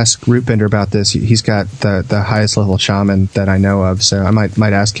to ask Rootbender about this. He's got the highest level Shaman that I know of, so I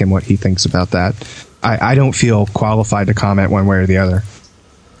might ask him what he thinks about that. I don't feel qualified to comment one way or the other.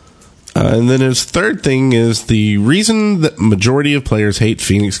 And then his third thing is the reason that majority of players hate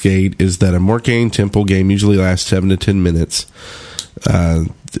Phoenix Gate is that a Morcane Temple game usually lasts 7 to 10 minutes.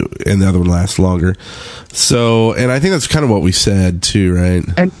 And the other one lasts longer. So, and I think that's kind of what we said too, right?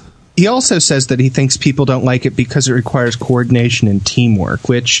 And he also says that he thinks people don't like it because it requires coordination and teamwork,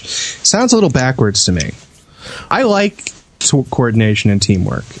 which sounds a little backwards to me. I like coordination and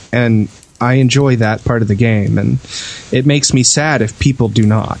teamwork, and I enjoy that part of the game, and it makes me sad if people do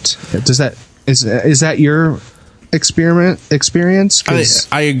not. Is that your experience?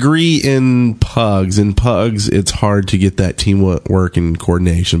 I agree in Pugs. In Pugs, it's hard to get that teamwork and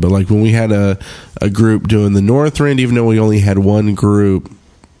coordination. But like when we had a group doing the Northrend, even though we only had one group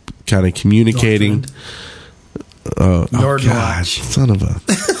kind of communicating. God, son of a.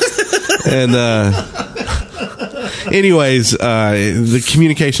 And anyways, the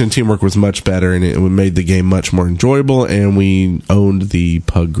communication and teamwork was much better, and it made the game much more enjoyable, and we owned the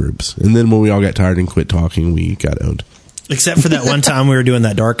Pug groups. And then when we all got tired and quit talking, we got owned. Except for that one time we were doing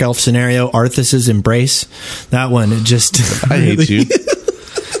that Dark Elf scenario, Arthas's Embrace. That one, it just... I hate you.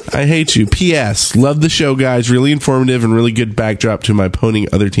 I hate you. P.S. Love the show, guys. Really informative and really good backdrop to my ponying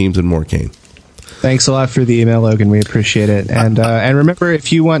other teams in Morcane. Thanks a lot for the email, Logan. We appreciate it. And remember,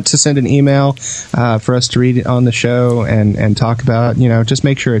 if you want to send an email for us to read it on the show and talk about, just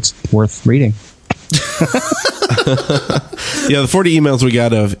make sure it's worth reading. Yeah, the 40 emails we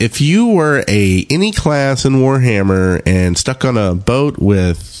got of, if you were any class in Warhammer and stuck on a boat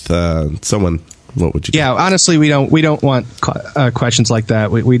with someone, what would you do? Yeah, honestly, we don't want questions like that.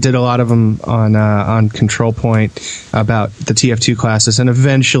 We did a lot of them on Control Point about the TF2 classes, and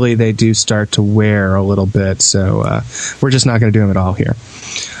eventually they do start to wear a little bit. So we're just not going to do them at all here.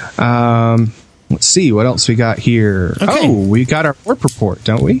 Let's see what else we got here. Okay. Oh, we got our warp report,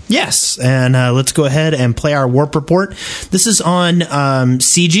 don't we? Yes, and let's go ahead and play our warp report. This is on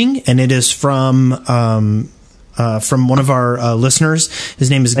sieging, and it is from one of our listeners. His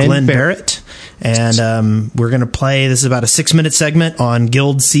name is Glenn Barrett. And we're going to play, this is about a 6-minute segment on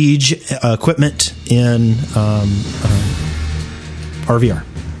Guild Siege equipment in RVR.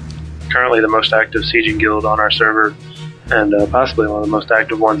 Currently the most active sieging guild on our server, and possibly one of the most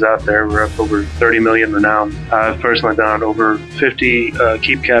active ones out there. We're up over 30 million renown. I've personally done over 50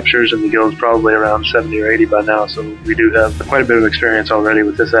 keep captures, and the guild's probably around 70 or 80 by now, so we do have quite a bit of experience already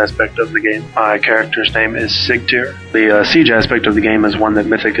with this aspect of the game. My character's name is Sigtyr. The siege aspect of the game is one that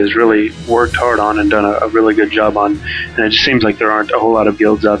Mythic has really worked hard on and done a really good job on, and it just seems like there aren't a whole lot of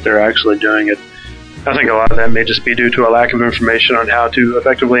guilds out there actually doing it. I think a lot of that may just be due to a lack of information on how to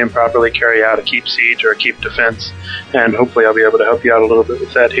effectively and properly carry out a keep siege or a keep defense, and hopefully I'll be able to help you out a little bit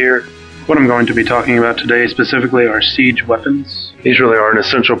with that here. What I'm going to be talking about today specifically are siege weapons. These really are an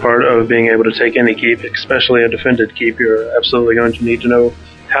essential part of being able to take any keep, especially a defended keep. You're absolutely going to need to know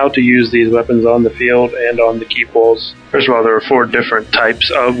how to use these weapons on the field and on the keep walls. First of all, there are 4 different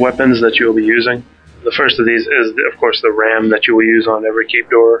types of weapons that you will be using. The first of these is, of course, the ram that you will use on every keep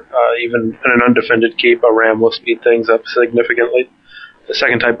door. Even in an undefended keep, a ram will speed things up significantly. The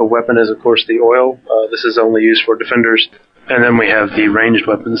second type of weapon is, of course, the oil. This is only used for defenders. And then we have the ranged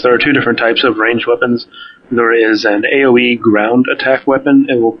weapons. There are 2 different types of ranged weapons. There is an AoE ground attack weapon.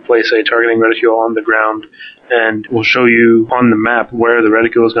 It will place a targeting reticule on the ground and will show you on the map where the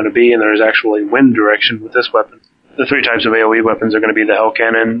reticule is going to be, and there is actually wind direction with this weapon. The three types of AoE weapons are going to be the Hell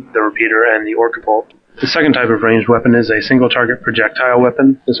Cannon, the Repeater, and the Orcapult. The second type of ranged weapon is a single target projectile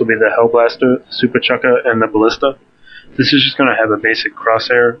weapon. This will be the Hellblaster, the Super Chukka, and the Ballista. This is just going to have a basic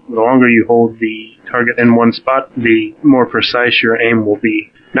crosshair. The longer you hold the target in one spot, the more precise your aim will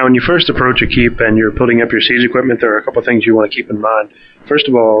be. Now, when you first approach a keep and you're putting up your siege equipment, there are a couple things you want to keep in mind. First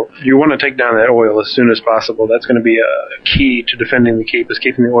of all, you want to take down that oil as soon as possible. That's going to be a key to defending the keep, is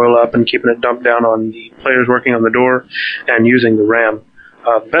keeping the oil up and keeping it dumped down on the players working on the door and using the ram.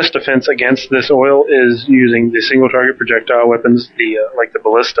 Best defense against this oil is using the single target projectile weapons, like the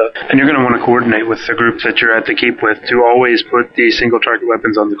Ballista. And you're going to want to coordinate with the group that you're at the keep with to always put the single target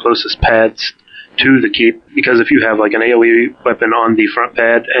weapons on the closest pads to the keep, because if you have like an AoE weapon on the front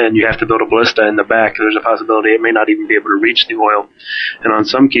pad and you have to build a Ballista in the back, there's a possibility it may not even be able to reach the oil. And on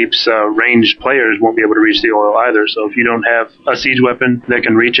some keeps, ranged players won't be able to reach the oil either. So if you don't have a siege weapon that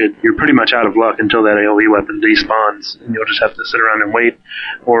can reach it, you're pretty much out of luck until that AoE weapon despawns, and you'll just have to sit around and wait,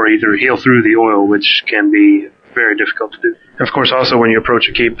 or either heal through the oil, which can be very difficult to do. Of course, also when you approach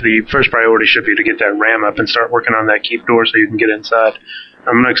a keep, the first priority should be to get that ram up and start working on that keep door so you can get inside.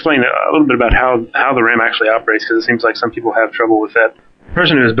 I'm going to explain a little bit about how the ram actually operates, because it seems like some people have trouble with that. The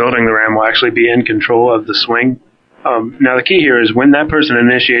person who is building the ram will actually be in control of the swing. Now, the key here is when that person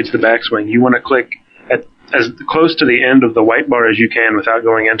initiates the backswing, you want to click as close to the end of the white bar as you can without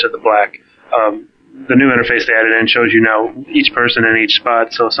going into the black. The new interface they added in shows you now each person in each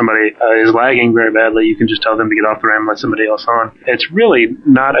spot, so if somebody is lagging very badly, you can just tell them to get off the ram and let somebody else on. It's really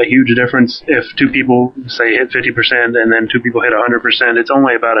not a huge difference if two people, say, hit 50% and then two people hit 100%. It's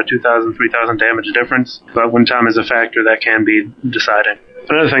only about a 2,000, 3,000 damage difference, but when time is a factor, that can be deciding.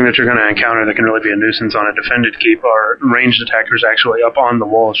 Another thing that you're going to encounter that can really be a nuisance on a defended keep are ranged attackers actually up on the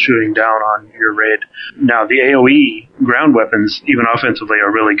wall shooting down on your raid. Now, the AoE ground weapons, even offensively, are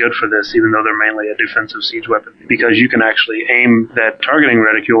really good for this, even though they're mainly a defensive siege weapon, because you can actually aim that targeting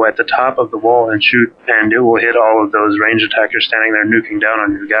reticule at the top of the wall and shoot, and it will hit all of those ranged attackers standing there nuking down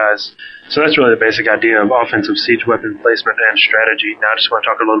on your guys. So that's really the basic idea of offensive siege weapon placement and strategy. Now I just want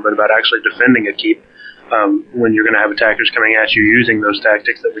to talk a little bit about actually defending a keep. When you're going to have attackers coming at you using those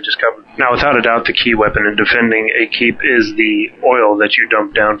tactics that we just covered. Now, without a doubt, the key weapon in defending a keep is the oil that you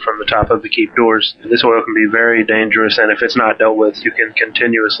dump down from the top of the keep doors. This oil can be very dangerous, and if it's not dealt with, you can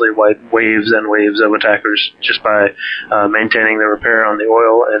continuously wipe waves and waves of attackers just by maintaining the repair on the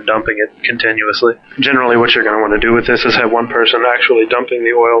oil and dumping it continuously. Generally, what you're going to want to do with this is have one person actually dumping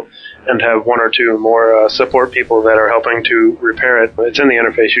the oil and have one or two more support people that are helping to repair it. It's in the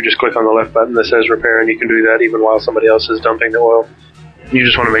interface. You just click on the left button that says repair, and you can do that even while somebody else is dumping the oil. You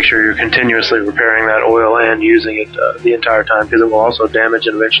just want to make sure you're continuously repairing that oil and using it the entire time, because it will also damage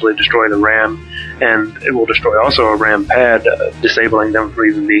and eventually destroy the ram, and it will destroy also a ram pad, disabling them from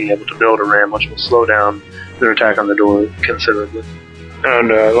even being able to build a ram, which will slow down their attack on the door considerably. And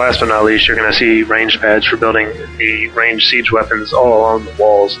last but not least, you're going to see ranged pads for building the ranged siege weapons all along the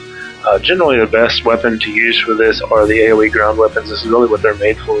walls. Generally, the best weapon to use for this are the AoE ground weapons. This is really what they're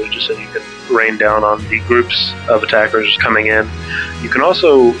made for, just so you can rain down on the groups of attackers coming in. You can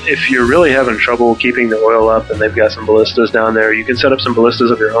also, if you're really having trouble keeping the oil up and they've got some ballistas down there, you can set up some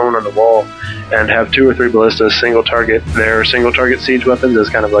ballistas of your own on the wall and have 2 or 3 ballistas single target their single target siege weapons as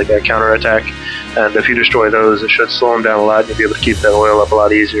kind of like a counterattack. And if you destroy those, it should slow them down a lot and you'll be able to keep that oil up a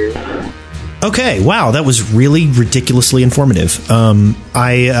lot easier. Okay, wow, that was really ridiculously informative.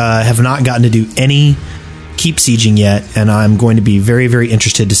 I have not gotten to do any keep sieging yet, and I'm going to be very, very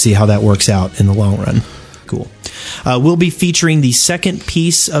interested to see how that works out in the long run. Cool. We'll be featuring the second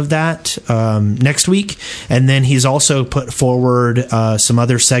piece of that next week, and then he's also put forward some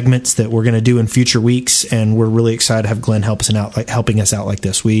other segments that we're going to do in future weeks, and we're really excited to have Glenn helping us out like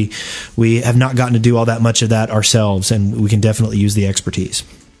this. We have not gotten to do all that much of that ourselves, and we can definitely use the expertise.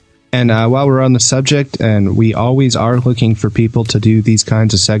 And while we're on the subject, and we always are looking for people to do these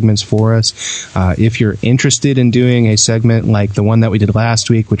kinds of segments for us, if you're interested in doing a segment like the one that we did last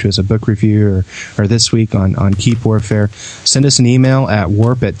week, which was a book review, or this week on Keep Warfare, send us an email at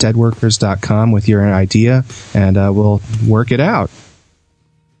warp@deadworkers.com with your idea, and we'll work it out.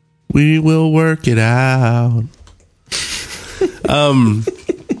 We will work it out.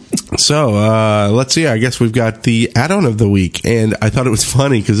 So, let's see. I guess we've got the add-on of the week. And I thought it was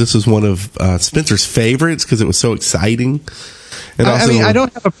funny because this was one of Spencer's favorites because it was so exciting. And I mean, I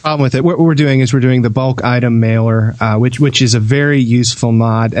don't have a problem with it. What we're doing is we're doing the bulk item mailer, which is a very useful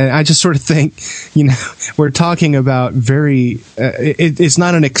mod. And I just sort of think, we're talking about it's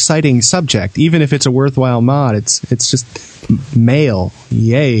not an exciting subject. Even if it's a worthwhile mod, it's just mail.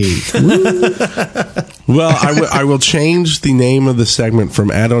 Yay. Well, I will change the name of the segment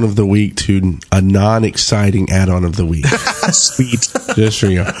from add-on of the week to a non-exciting add-on of the week. Sweet. Just for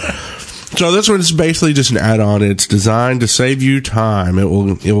you. So this one is basically just an add-on. It's designed to save you time. It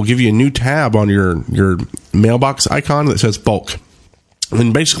will give you a new tab on your mailbox icon that says bulk.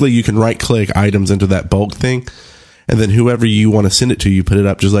 And basically you can right-click items into that bulk thing, and then whoever you want to send it to, you put it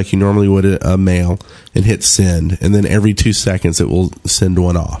up just like you normally would a mail and hit send. And then every 2 seconds it will send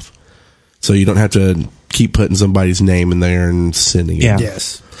one off. So you don't have to keep putting somebody's name in there and sending it. Yeah.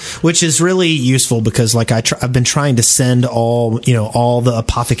 Yes. Which is really useful because, like, I've been trying to send all the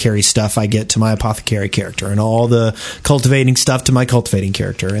apothecary stuff I get to my apothecary character, and all the cultivating stuff to my cultivating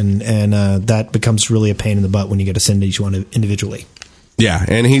character, and that becomes really a pain in the butt when you get to send each one individually. Yeah,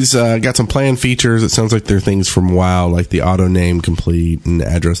 and he's got some planned features. It sounds like they're things from WoW, like the auto name complete and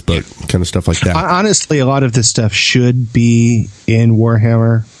address book, kind of stuff like that. Honestly, a lot of this stuff should be in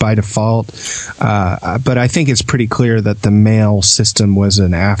Warhammer by default, but I think it's pretty clear that the mail system was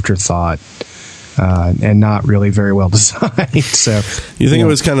an afterthought and not really very well designed. So you think it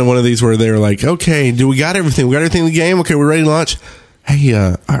was kind of one of these where they were like, okay, we got everything? We got everything in the game? Okay, we're ready to launch. Hey,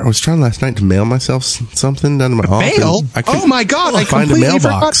 I was trying last night to mail myself something down to my office. Mail? Oh my God! I find a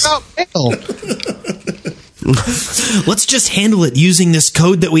mailbox. Forgot about mail. Let's just handle it using this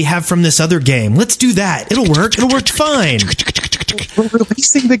code that we have from this other game. Let's do that. It'll work. It'll work fine. We're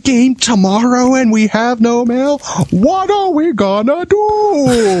releasing the game tomorrow, and we have no mail. What are we gonna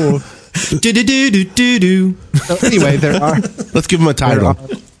do? Do. So anyway, there are. Let's give him a title.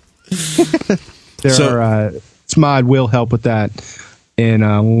 This mod will help with that. In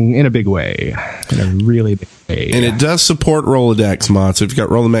a big way, in a really big way. And it does support Rolodex mod. So if you've got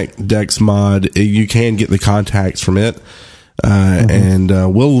Rolodex mod, you can get the contacts from it. And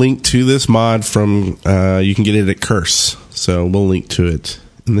we'll link to this mod from, you can get it at Curse. So we'll link to it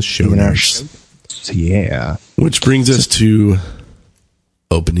in the show notes. Yeah. Which brings us to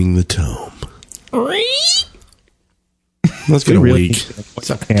opening the tome. Let's get a week.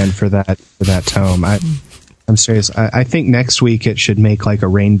 And for that tome, I'm serious. I think next week it should make like a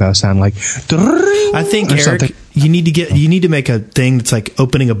rainbow sound, like. I think Eric, something. you need to make a thing that's like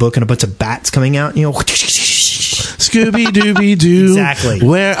opening a book and a bunch of bats coming out. Scooby Dooby Doo. Exactly.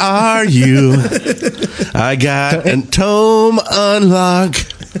 Where are you? I got a tome unlock.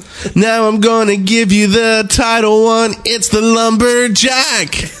 Now I'm gonna give you the title one. It's the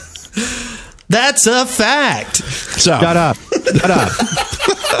Lumberjack. That's a fact. So, Shut up.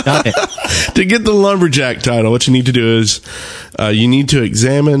 To get the Lumberjack title, what you need to do is you need to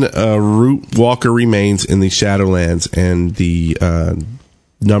examine Root Walker remains in the Shadowlands, and the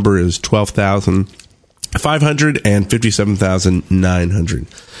number is 12,500 and 57,900.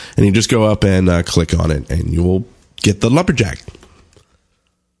 And you just go up and click on it, and you will get the Lumberjack.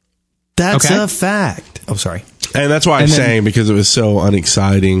 That's a fact. Oh, sorry. And that's why I'm saying, because it was so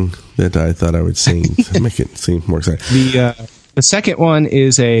unexciting that I thought I would make it seem more exciting. The second one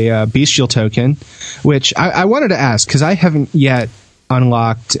is a bestial token, which I wanted to ask, because I have not yet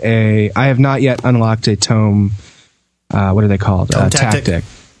unlocked a tome. What are they called? Tactic.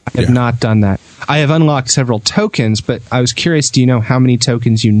 I have not done that. I have unlocked several tokens, but I was curious, do you know how many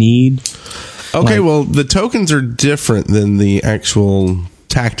tokens you need? Okay, well, the tokens are different than the actual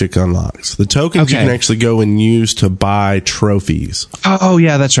tactic unlocks. The tokens you can actually go and use to buy trophies. Oh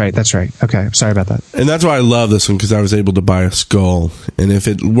yeah, that's right. Okay, sorry about that. And that's why I love this one, because I was able to buy a skull. And if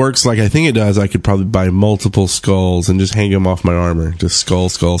it works like I think it does, I could probably buy multiple skulls and just hang them off my armor. Just skull.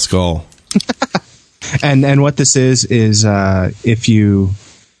 And what this is if you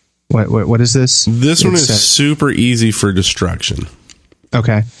what is this? This one is super easy for destruction.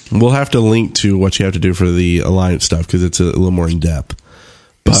 Okay. We'll have to link to what you have to do for the Alliance stuff, because it's a little more in depth.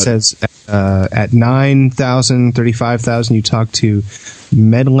 It says at 9,000, 35,000, you talk to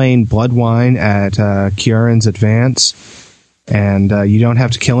Medlane Bloodwine at Kieran's Advance, and you don't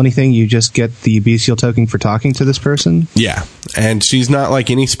have to kill anything. You just get the bestial token for talking to this person. Yeah, and she's not like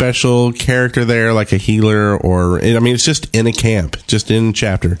any special character there, like a healer it's just in a camp, just in a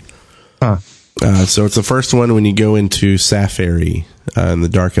chapter. Huh. So it's the first one when you go into Safari, in the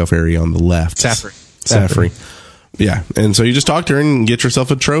Dark Elf area on the left. Safari. Yeah, and so you just talk to her and get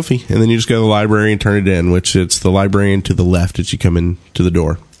yourself a trophy, and then you just go to the library and turn it in, which it's the librarian to the left as you come in to the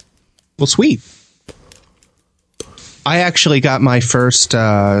door. Well, sweet. I actually got my first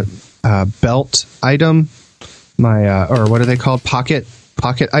belt item my or what are they called? Pocket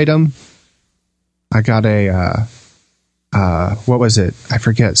item. I got a what was it? I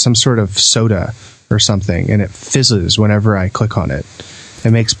forget, some sort of soda or something, and it fizzes whenever I click on it. It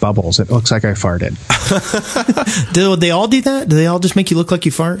makes bubbles. It looks like I farted. Do they all do that? Do they all just make you look like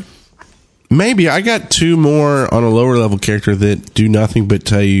you fart? Maybe. I got 2 more on a lower level character that do nothing but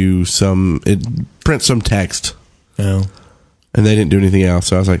tell you it prints some text. Oh. And they didn't do anything else,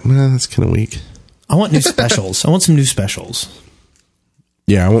 so I was like, nah, that's kind of weak. I want new specials. I want some new specials.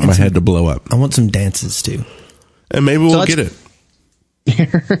 Yeah, I want my head to blow up. I want some dances, too. And maybe we'll get it.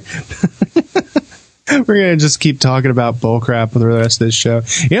 We're going to just keep talking about bullcrap for the rest of this show.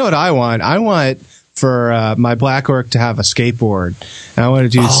 You know what I want? I want for my Black Orc to have a skateboard. And I want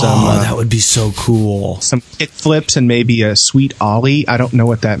to do some... that would be so cool. Some kick flips and maybe a sweet ollie. I don't know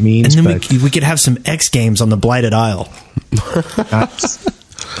what that means. And then we could have some X Games on the Blighted Isle.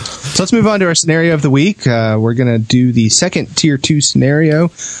 So let's move on to our scenario of the week. We're going to do the second Tier 2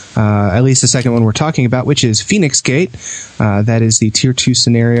 scenario, at least the second one we're talking about, which is Phoenix Gate. That is the Tier 2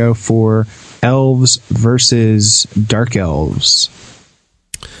 scenario for Elves versus Dark Elves.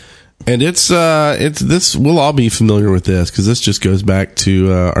 And it's this, we'll all be familiar with this because this just goes back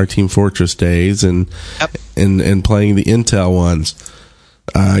to our Team Fortress days and playing the Intel ones.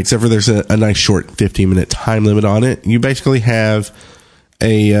 Except for there's a nice short 15-minute time limit on it. You basically have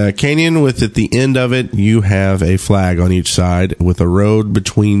a canyon with, at the end of it, you have a flag on each side with a road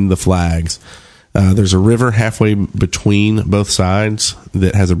between the flags. There's a river halfway between both sides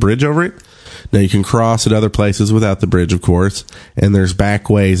that has a bridge over it. Now, you can cross at other places without the bridge, of course, and there's back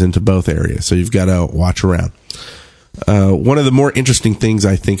ways into both areas, so you've got to watch around. One of the more interesting things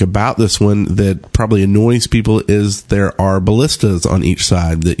I think about this one that probably annoys people is there are ballistas on each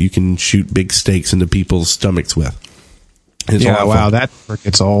side that you can shoot big stakes into people's stomachs with. It's that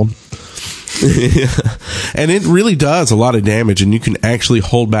gets old. And it really does a lot of damage, and you can actually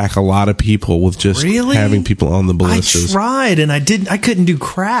hold back a lot of people with just having people on the ballistas. I tried, and I couldn't do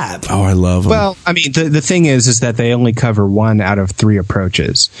crap. Oh, I love them. Well, I mean, the thing is that they only cover 1 out of 3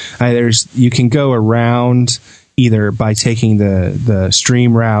 approaches. You can go around either by taking the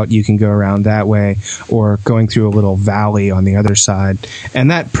stream route, you can go around that way, or going through a little valley on the other side,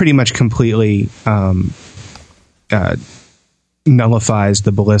 and that pretty much completely nullifies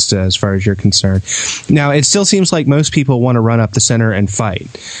the ballista as far as you're concerned. Now, it still seems like most people want to run up the center and fight,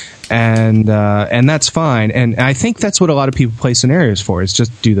 and that's fine. And I think that's what a lot of people play scenarios for, is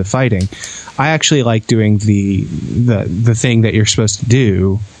just do the fighting. I actually like doing the thing that you're supposed to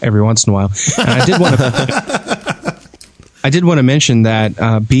do every once in a while. And I did want to mention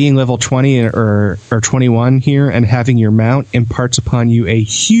that being level 20 or 21 here and having your mount imparts upon you a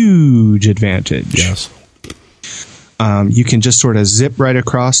huge advantage. Yes. You can just sort of zip right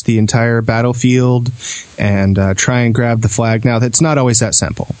across the entire battlefield and try and grab the flag. Now, that's not always that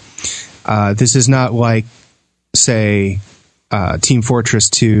simple. This is not like, say, Team Fortress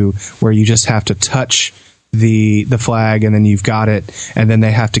 2, where you just have to touch the flag and then you've got it, and then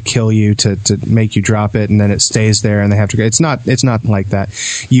they have to kill you to make you drop it, and then it stays there and they have to go. It's not like that.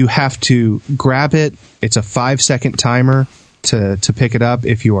 You have to grab it. It's a 5-second timer to pick it up.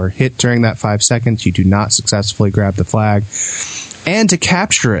 If you are hit during that 5 seconds, you do not successfully grab the flag. And to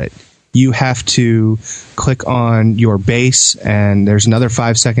capture it, you have to click on your base, and there's another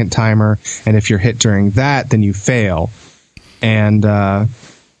 5-second timer, and if you're hit during that, then you fail. And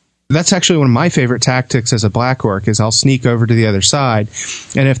that's actually one of my favorite tactics as a Black Orc, is I'll sneak over to the other side,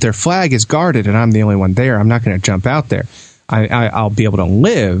 and if their flag is guarded and I'm the only one there, I'm not going to jump out there. I'll be able to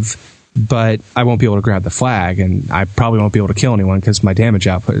live, but I won't be able to grab the flag, and I probably won't be able to kill anyone because my damage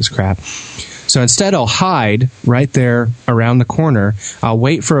output is crap. So instead, I'll hide right there around the corner. I'll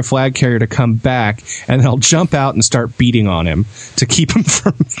wait for a flag carrier to come back, and then I'll jump out and start beating on him to keep him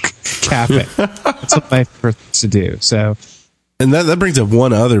from capping. That's what my favorite thing to do. So, and that brings up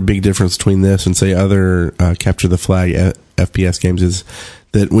one other big difference between this and, say, other capture the flag FPS games, is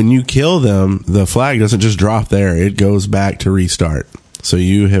that when you kill them, the flag doesn't just drop there. It goes back to restart. So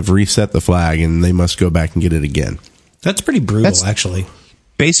you have reset the flag, and they must go back and get it again. That's pretty brutal, actually.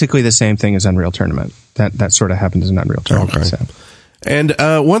 Basically the same thing as Unreal Tournament. That sort of happens in Unreal Tournament. Okay. So. And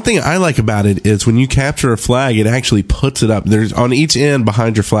one thing I like about it is when you capture a flag, it actually puts it up. There's on each end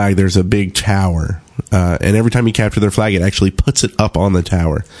behind your flag, there's a big tower. And every time you capture their flag, it actually puts it up on the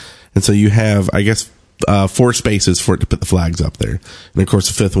tower. And so you have, I guess, 4 spaces for it to put the flags up there. And of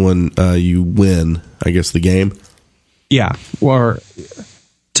course, the 5th one, you win, I guess, the game. Yeah. Or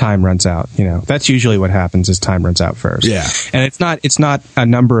time runs out. That's usually what happens, is time runs out first. Yeah. And it's not a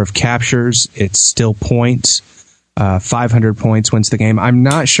number of captures. It's still points. 500 points wins the game. I'm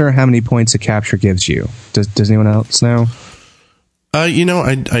not sure how many points a capture gives you. Does anyone else know?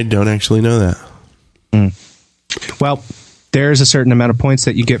 I don't actually know that. Well, there's a certain amount of points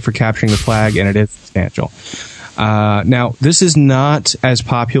that you get for capturing the flag, and it is substantial. Now, this is not as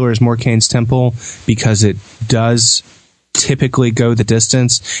popular as Morkane's Temple because it does typically go the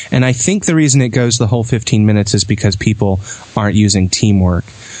distance, and I think the reason it goes the whole 15 minutes is because people aren't using teamwork.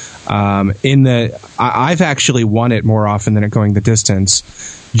 I've actually won it more often than it going the distance,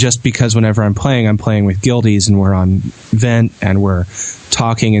 just because whenever I'm playing with guildies, and we're on Vent, and we're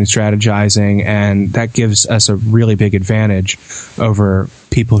talking and strategizing, and that gives us a really big advantage over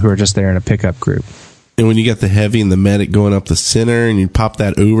people who are just there in a pickup group. And when you get the heavy and the medic going up the center, and you pop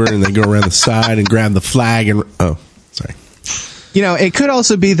that over, and they go around the side and grab the flag, and sorry. It could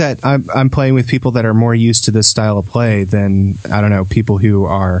also be that I'm playing with people that are more used to this style of play than, I don't know, people who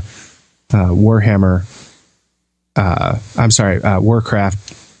are Warcraft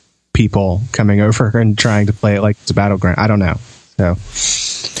people coming over and trying to play it like it's a battleground. I don't know. So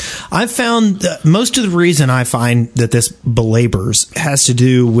I've found that most of the reason I find that this belabors has to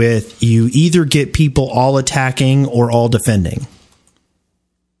do with you either get people all attacking or all defending.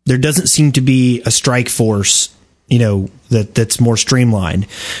 There doesn't seem to be a strike force, that's more streamlined.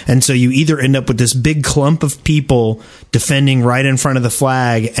 And so you either end up with this big clump of people defending right in front of the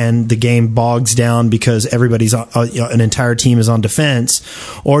flag, and the game bogs down because everybody's an entire team is on defense,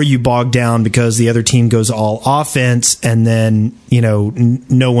 or you bog down because the other team goes all offense, and then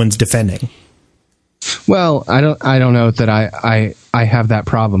no one's defending. Well, I don't know that I have that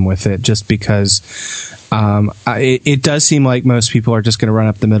problem with it, just because it does seem like most people are just going to run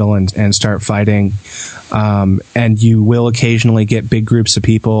up the middle and start fighting. And you will occasionally get big groups of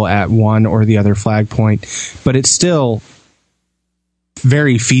people at one or the other flag point, but it's still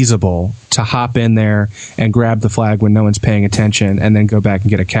very feasible to hop in there and grab the flag when no one's paying attention, and then go back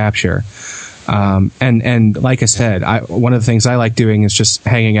and get a capture. And like I said, one of the things I like doing is just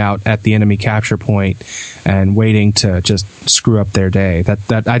hanging out at the enemy capture point and waiting to just screw up their day.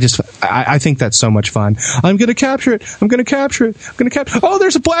 I think that's so much fun. I'm going to capture it. I'm going to capture it. I'm going to capture. Oh,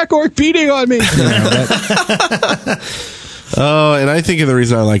 there's a black orc beating on me. Oh, and I think the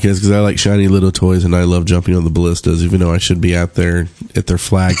reason I like it is because I like shiny little toys, and I love jumping on the ballistas, even though I should be out there at their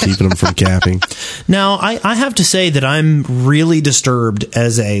flag, keeping them from capping. Now, I have to say that I'm really disturbed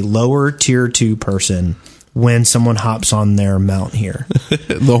as a lower tier 2 person when someone hops on their mount here.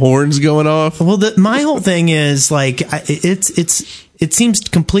 The horns going off? Well, my whole thing is, like, it seems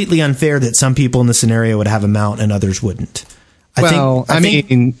completely unfair that some people in the scenario would have a mount and others wouldn't.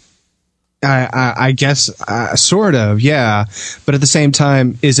 I guess sort of, yeah. But at the same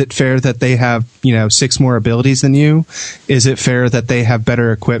time, is it fair that they have, 6 more abilities than you? Is it fair that they have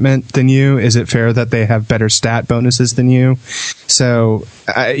better equipment than you? Is it fair that they have better stat bonuses than you? So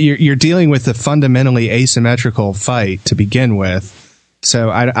you're dealing with a fundamentally asymmetrical fight to begin with. So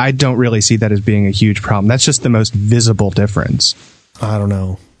I don't really see that as being a huge problem. That's just the most visible difference. I don't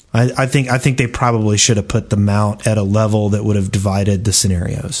know. I think they probably should have put the mount at a level that would have divided the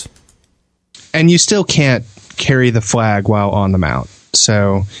scenarios. And you still can't carry the flag while on the mount.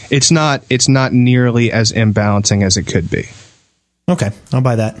 So it's not nearly as imbalancing as it could be. Okay, I'll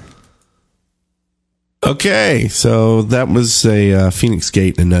buy that. Okay, so that was a Phoenix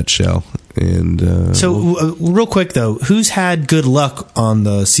Gate in a nutshell. And real quick though, who's had good luck on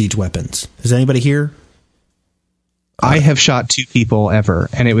the siege weapons? Is anybody here? I have shot 2 people ever,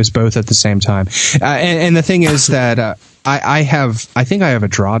 and it was both at the same time. And the thing is that I think I have a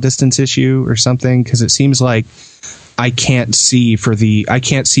draw distance issue or something, because it seems like I can't see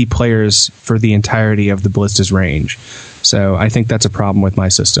players for the entirety of the ballista's range. So I think that's a problem with my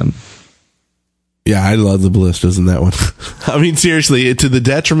system. Yeah, I love the ballistas in that one. I mean, seriously, to the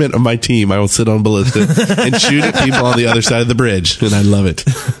detriment of my team, I will sit on ballista and shoot at people on the other side of the bridge, and I love it.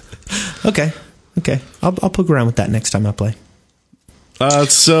 Okay. I'll poke around with that next time I play.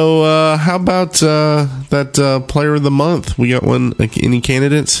 So how about that player of the month? We got one. Like, any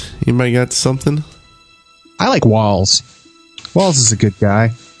candidates? Anybody got something? I like Walls. Walls is a good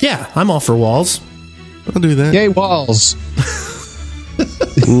guy. Yeah, I'm all for Walls. I'll do that. Yay, Walls.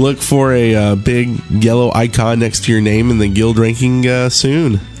 Look for a big yellow icon next to your name in the guild ranking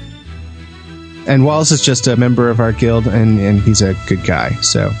soon. And Walls is just a member of our guild, and he's a good guy.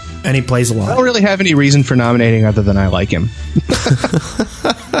 So. And he plays a lot. I don't really have any reason for nominating other than I like him.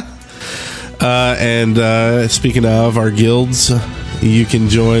 And speaking of our guilds, you can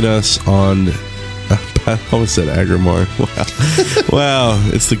join us on... I almost said Agrimar. Wow.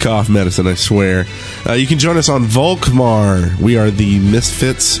 It's the cough medicine, I swear. You can join us on Volkmar. We are the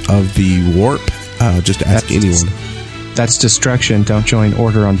misfits of the Warp Just ask anyone. That's destruction. Don't join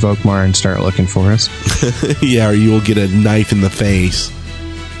Order on Volkmar and start looking for us. Yeah, or you will get a knife in the face.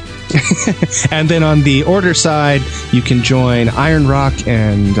 And then on the Order side, you can join Iron Rock,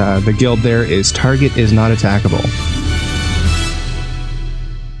 and the guild there is Target is Not Attackable.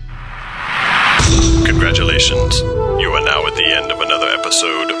 Congratulations. You are now at the end of another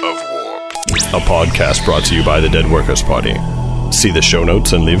episode of Warp, a podcast brought to you by the Dead Workers Party. See the show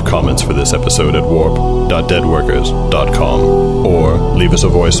notes and leave comments for this episode at warp.deadworkers.com or leave us a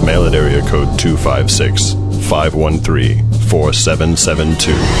voicemail at area code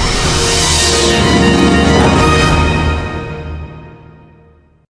 256-513-4772.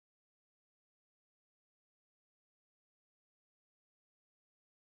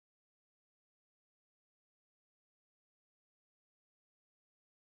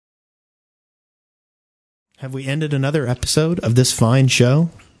 Have we ended another episode of this fine show?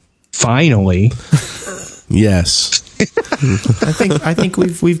 Finally. Yes. I think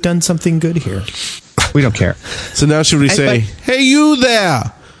we've done something good here. We don't care. So now should we say, hey, you there,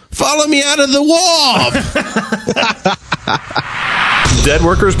 follow me out of the warp? Dead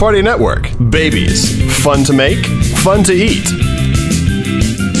Workers Party Network. Babies. Fun to make, fun to eat.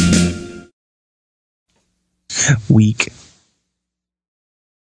 Weak.